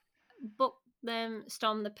got book them,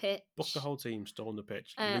 storm the pitch. Book the whole team, storm the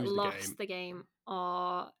pitch, lose lost the game,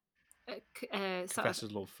 or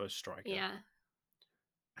confesses love for striker. Yeah.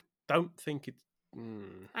 I don't think it's...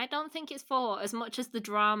 I don't think it's 4 as much as the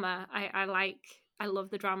drama. I love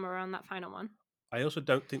the drama around that final one. I also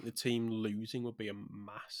don't think the team losing would be a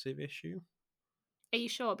massive issue. Are you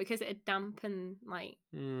sure? Because it'd dampen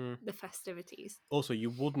the festivities. Also, you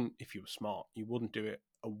wouldn't, if you were smart, you wouldn't do it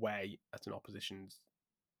away at an opposition's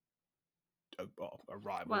a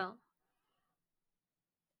rival. Well,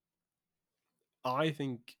 I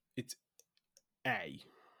think it's A.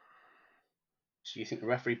 So you think the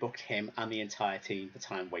referee booked him and the entire team for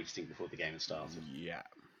time wasting before the game had started? Yeah.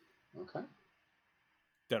 Okay.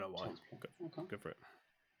 Don't know why. Go for it.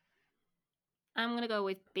 I'm gonna go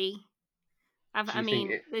with B.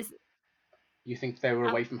 You think they were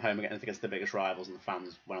away from home against the biggest rivals and the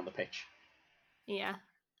fans went on the pitch? Yeah.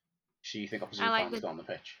 So you think opposition fans got on the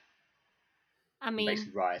pitch?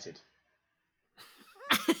 Basically rioted.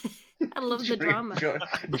 I love the drama. Do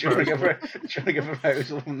you want to give a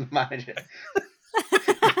proposal from the manager?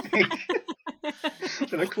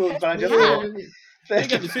 To the club manager? Yeah.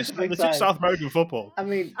 The South American football. I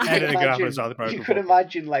mean, you could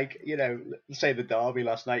imagine, say the derby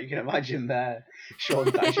last night. You can imagine Sean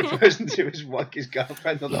Dyche proposing to his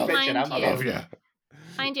girlfriend on the pitch and I love you.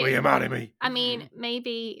 Will you marry me? I mean,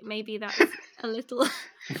 maybe that's a little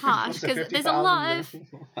harsh because there's a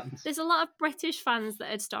lot of British fans that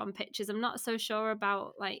had stormed pitches. I'm not so sure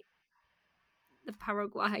about the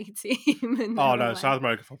Paraguay team. South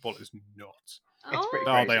American football is nuts.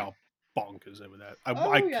 They are bonkers over there.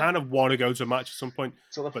 I kind of want to go to a match at some point.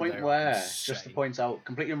 To the point where, just to point out,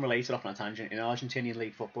 completely unrelated off on a tangent, in Argentinian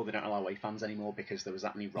league football, they don't allow away fans anymore because there was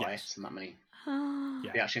that many riots and that many.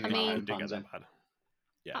 They actually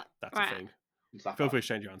that's a thing. Feel free to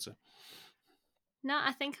change your answer. No,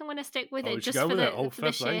 I think I'm going to stick with it just for the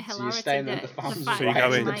sheer hilarity. So you're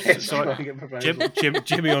going,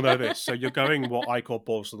 Jimmy will know this. So you're going what I call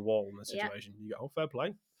balls to the wall in this situation. You go, fair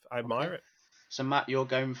play. I admire it. So Matt, you're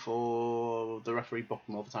going for the referee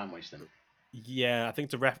booking all the time wasting. Yeah, I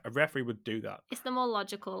think a referee would do that. It's the more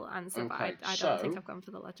logical answer, Okay, but I don't think I've gone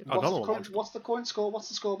for the logical. What's the current score? What's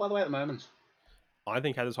the score, by the way, at the moment? I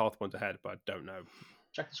think Heather's half a point ahead, but I don't know.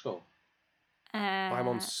 Check the score. I'm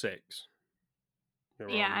on 6.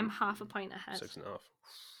 I'm half a point ahead. 6.5.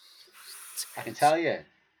 I can tell you,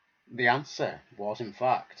 the answer was in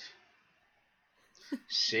fact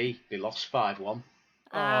C. They lost 5-1.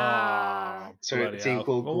 So a team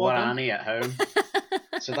called Guarani at home.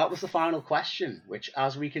 So that was the final question, which,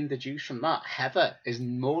 as we can deduce from that, Heather is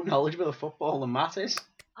more knowledgeable of football than Matt is.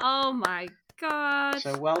 Oh my god!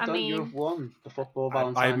 So well done, you have won the football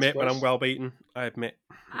Valentine's I admit quiz. when I'm well beaten. I admit.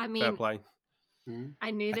 Fair play.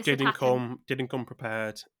 I knew this didn't come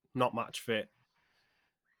prepared. Not match fit.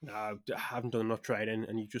 No, I haven't done enough training,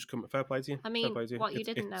 and you just come. Fair play to you. I mean, what you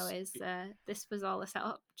didn't know is this was all a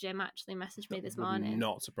setup. Jim actually messaged me this morning.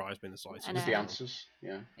 Not surprised me in the slightest. With the answers,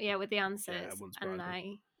 yeah, with the answers, and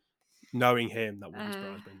knowing him, that wouldn't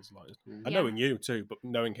surprise me in the slightest. And knowing you too, but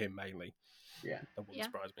knowing him mainly, that wouldn't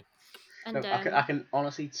surprise me. And I can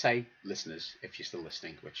honestly say, listeners, if you're still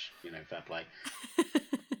listening, which fair play.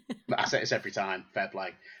 I say this every time, fair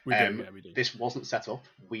play. We do. This wasn't set up.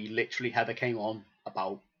 We literally Heather came on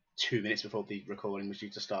about 2 minutes before the recording was due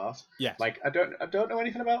to start. Yeah. Like I don't know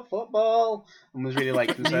anything about football, and was really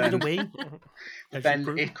like concerned.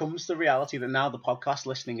 Then it comes to reality that now the podcast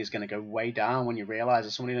listening is going to go way down when you realise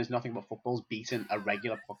that somebody who knows nothing about football's beaten a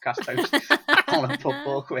regular podcast host on a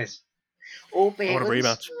football quiz. Albeit with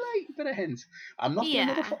a slight bit of hint. I'm not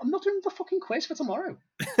doing the fucking quiz for tomorrow.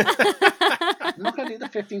 I'm not going to do the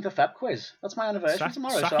 15th of Feb quiz. That's my anniversary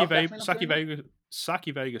tomorrow.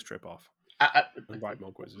 Saki Vegas trip off. Invite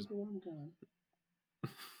more quizzes.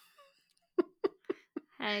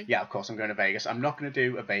 Hey. Yeah, of course I'm going to Vegas. I'm not going to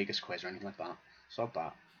do a Vegas quiz or anything like that. Sod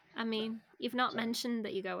that. I mean, you've not mentioned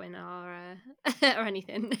that you're going or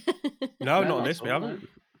anything. No, not on this. We haven't.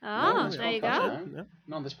 Oh, there you go. No.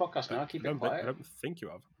 Not on this podcast, no. I'll keep it quiet. I don't think you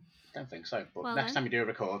have. Don't think so. But next time you do a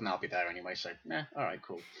record, I'll be there anyway. So, all right,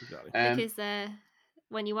 cool. Exactly. Because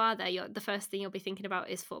when you are there, the first thing you'll be thinking about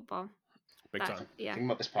is football. Big time. Yeah. Thinking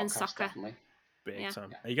about this podcast, and soccer. Definitely. Big time.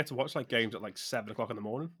 Yeah. You get to watch games at 7 o'clock in the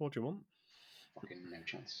morning. What do you want? Fucking no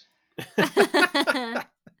chance.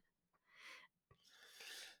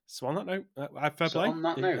 So on that note, fair play. On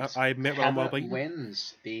that note, I admit when I'm well beaten.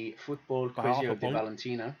 Wins the football Quizio di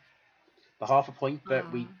Valentino. The half a point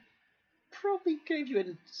that we probably gave you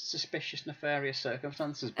in suspicious, nefarious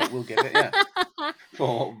circumstances, but we'll give it,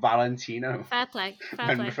 for Valentino. Fair play.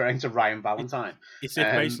 When referring to Ryan Valentine. It's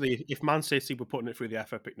basically, if Man City were putting it through the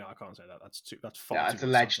FA pick, no, I can't say that. That's far too it's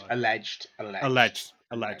alleged.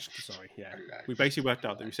 Sorry, yeah. Alleged. We basically worked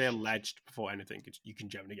out that we say alleged before anything, you can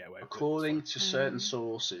generally get away with it. According to certain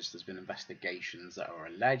sources, there's been investigations that are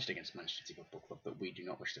alleged against Manchester City Football Club that we do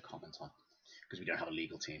not wish to comment on because we don't have a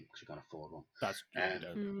legal team because we can't afford one. That's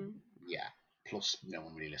true. Yeah. Plus, no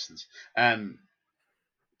one really listens. And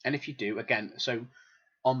if you do, again, so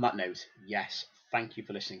on that note, yes, thank you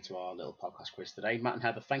for listening to our little podcast quiz today. Matt and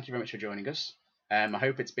Heather, thank you very much for joining us. I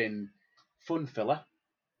hope it's been fun filler.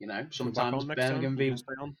 Sometimes Birmingham v.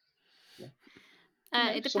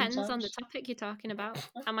 It depends on the topic you're talking about.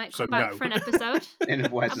 I might come back for an episode. In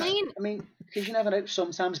other words, I mean, because you never know.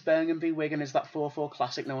 Sometimes Birmingham v. Wigan is that 4-4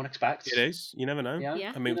 classic no one expects. It is. You never know.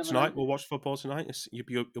 Yeah. I mean, tonight we'll watch football tonight.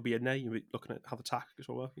 You'll be in there. You'll be looking at how the tactics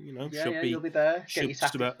are working. You'll be there. Should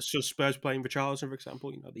Spurs playing Richarlison, for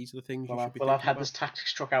example? These are the things you should be thinking I've had this tactic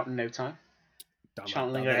struck out in no time.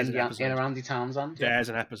 Channeling it in Andy Townsend. There's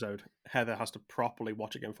an episode. Heather has to properly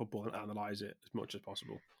watch again football and analyse it as much as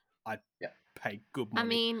possible. I'd pay good money. I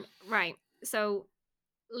mean, right. So,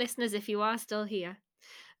 listeners, if you are still here,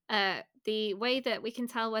 the way that we can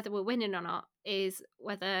tell whether we're winning or not is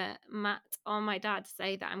whether Matt or my dad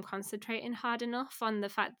say that I'm concentrating hard enough on the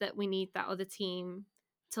fact that we need that other team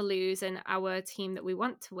to lose and our team that we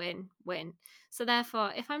want to win. So,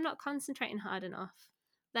 therefore, if I'm not concentrating hard enough,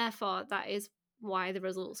 therefore, that is why the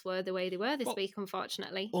results were the way they were this week,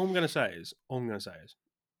 unfortunately. All I'm going to say is,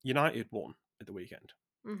 United won at the weekend.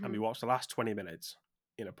 Mm-hmm. And we watched the last 20 minutes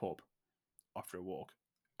in a pub after a walk.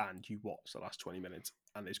 And you watched the last 20 minutes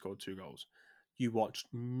and they scored 2 goals. You watched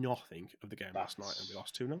nothing of the game last night and we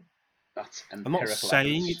lost 2-0. That's empirical. I'm not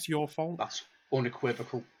saying it's your fault. That's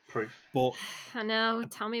unequivocal proof. But I know.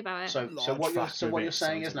 Tell me about it. So what you're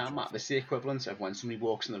saying is now, Matt, this is the equivalent of when somebody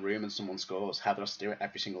walks in the room and someone scores. Heather has to do it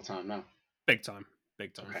every single time now. Big time.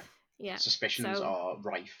 Okay. Yeah. Suspicions are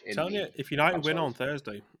rife. Telling you, if United win on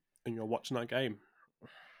Thursday and you're watching that game,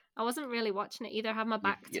 I wasn't really watching it either. I had my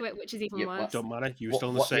back to it, which is even worse. Don't matter. You were still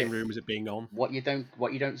in the same room as it being on. What you don't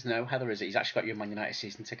know, Heather, is that he's actually got your Man United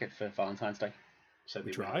season ticket for Valentine's Day. So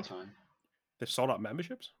they tried. Time. They've sold out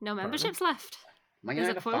memberships. No memberships left. Man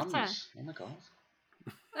United fans. Oh my god.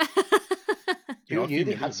 Who knew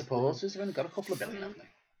they had supporters? They've only got a couple of billion, haven't they?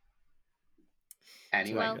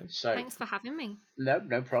 Anyway, well, thanks for having me. No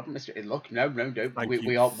problem, Mr. Look, no. Thank you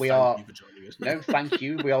for joining us. No, thank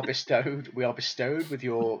you. We are bestowed with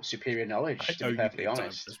your superior knowledge. To be perfectly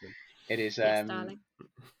honest, it is. Yes, darling.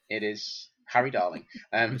 It is Harry Darling.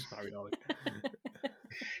 Harry Darling.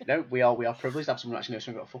 No, we are privileged to have someone who actually knows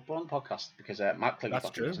something about football on the podcast because Matt clearly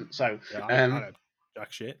doesn't. So I know jack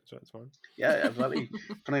shit, so it's fine. Yeah, absolutely.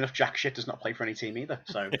 Funny enough, Jack Shit does not play for any team either.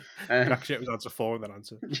 So Jack Shit was answer 4 in that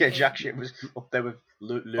answer. Yeah, Jack Shit was up there with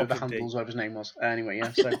Lou Handles, whatever his name was. Anyway,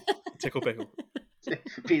 yeah. So Tickle Pickle.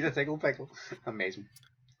 Peter Tickle Pickle. Amazing.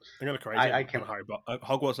 I'm gonna crazy.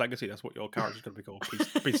 Hogwarts Legacy. That's what your character's gonna be called.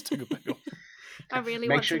 Peter Tickle Pickle. I really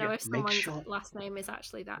want to know if someone's last name is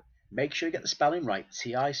actually that. Make sure you get the spelling right.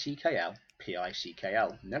 Tickle,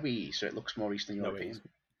 Pickl. No E, so it looks more Eastern European.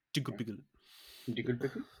 Tickle Pickle.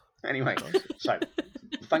 Anyway, so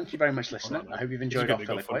thank you very much, listener. I hope you've enjoyed our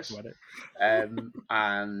filler quiz.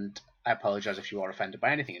 And I apologise if you are offended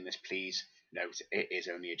by anything in this. Please note it is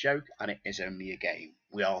only a joke and it is only a game.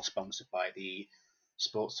 We are sponsored by the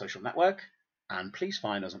Sports Social Network, and please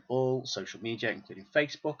find us on all social media, including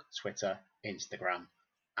Facebook, Twitter, Instagram,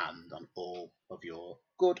 and on all of your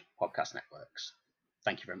good podcast networks.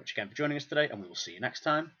 Thank you very much again for joining us today, and we will see you next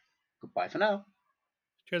time. Goodbye for now.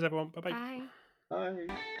 Cheers, everyone. Bye-bye. Bye. Bye.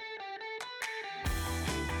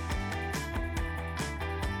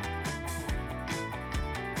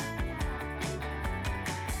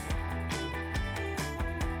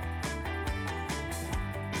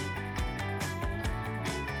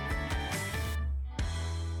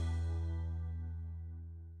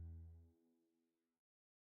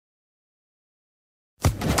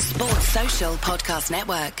 Sports Social Podcast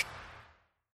Network.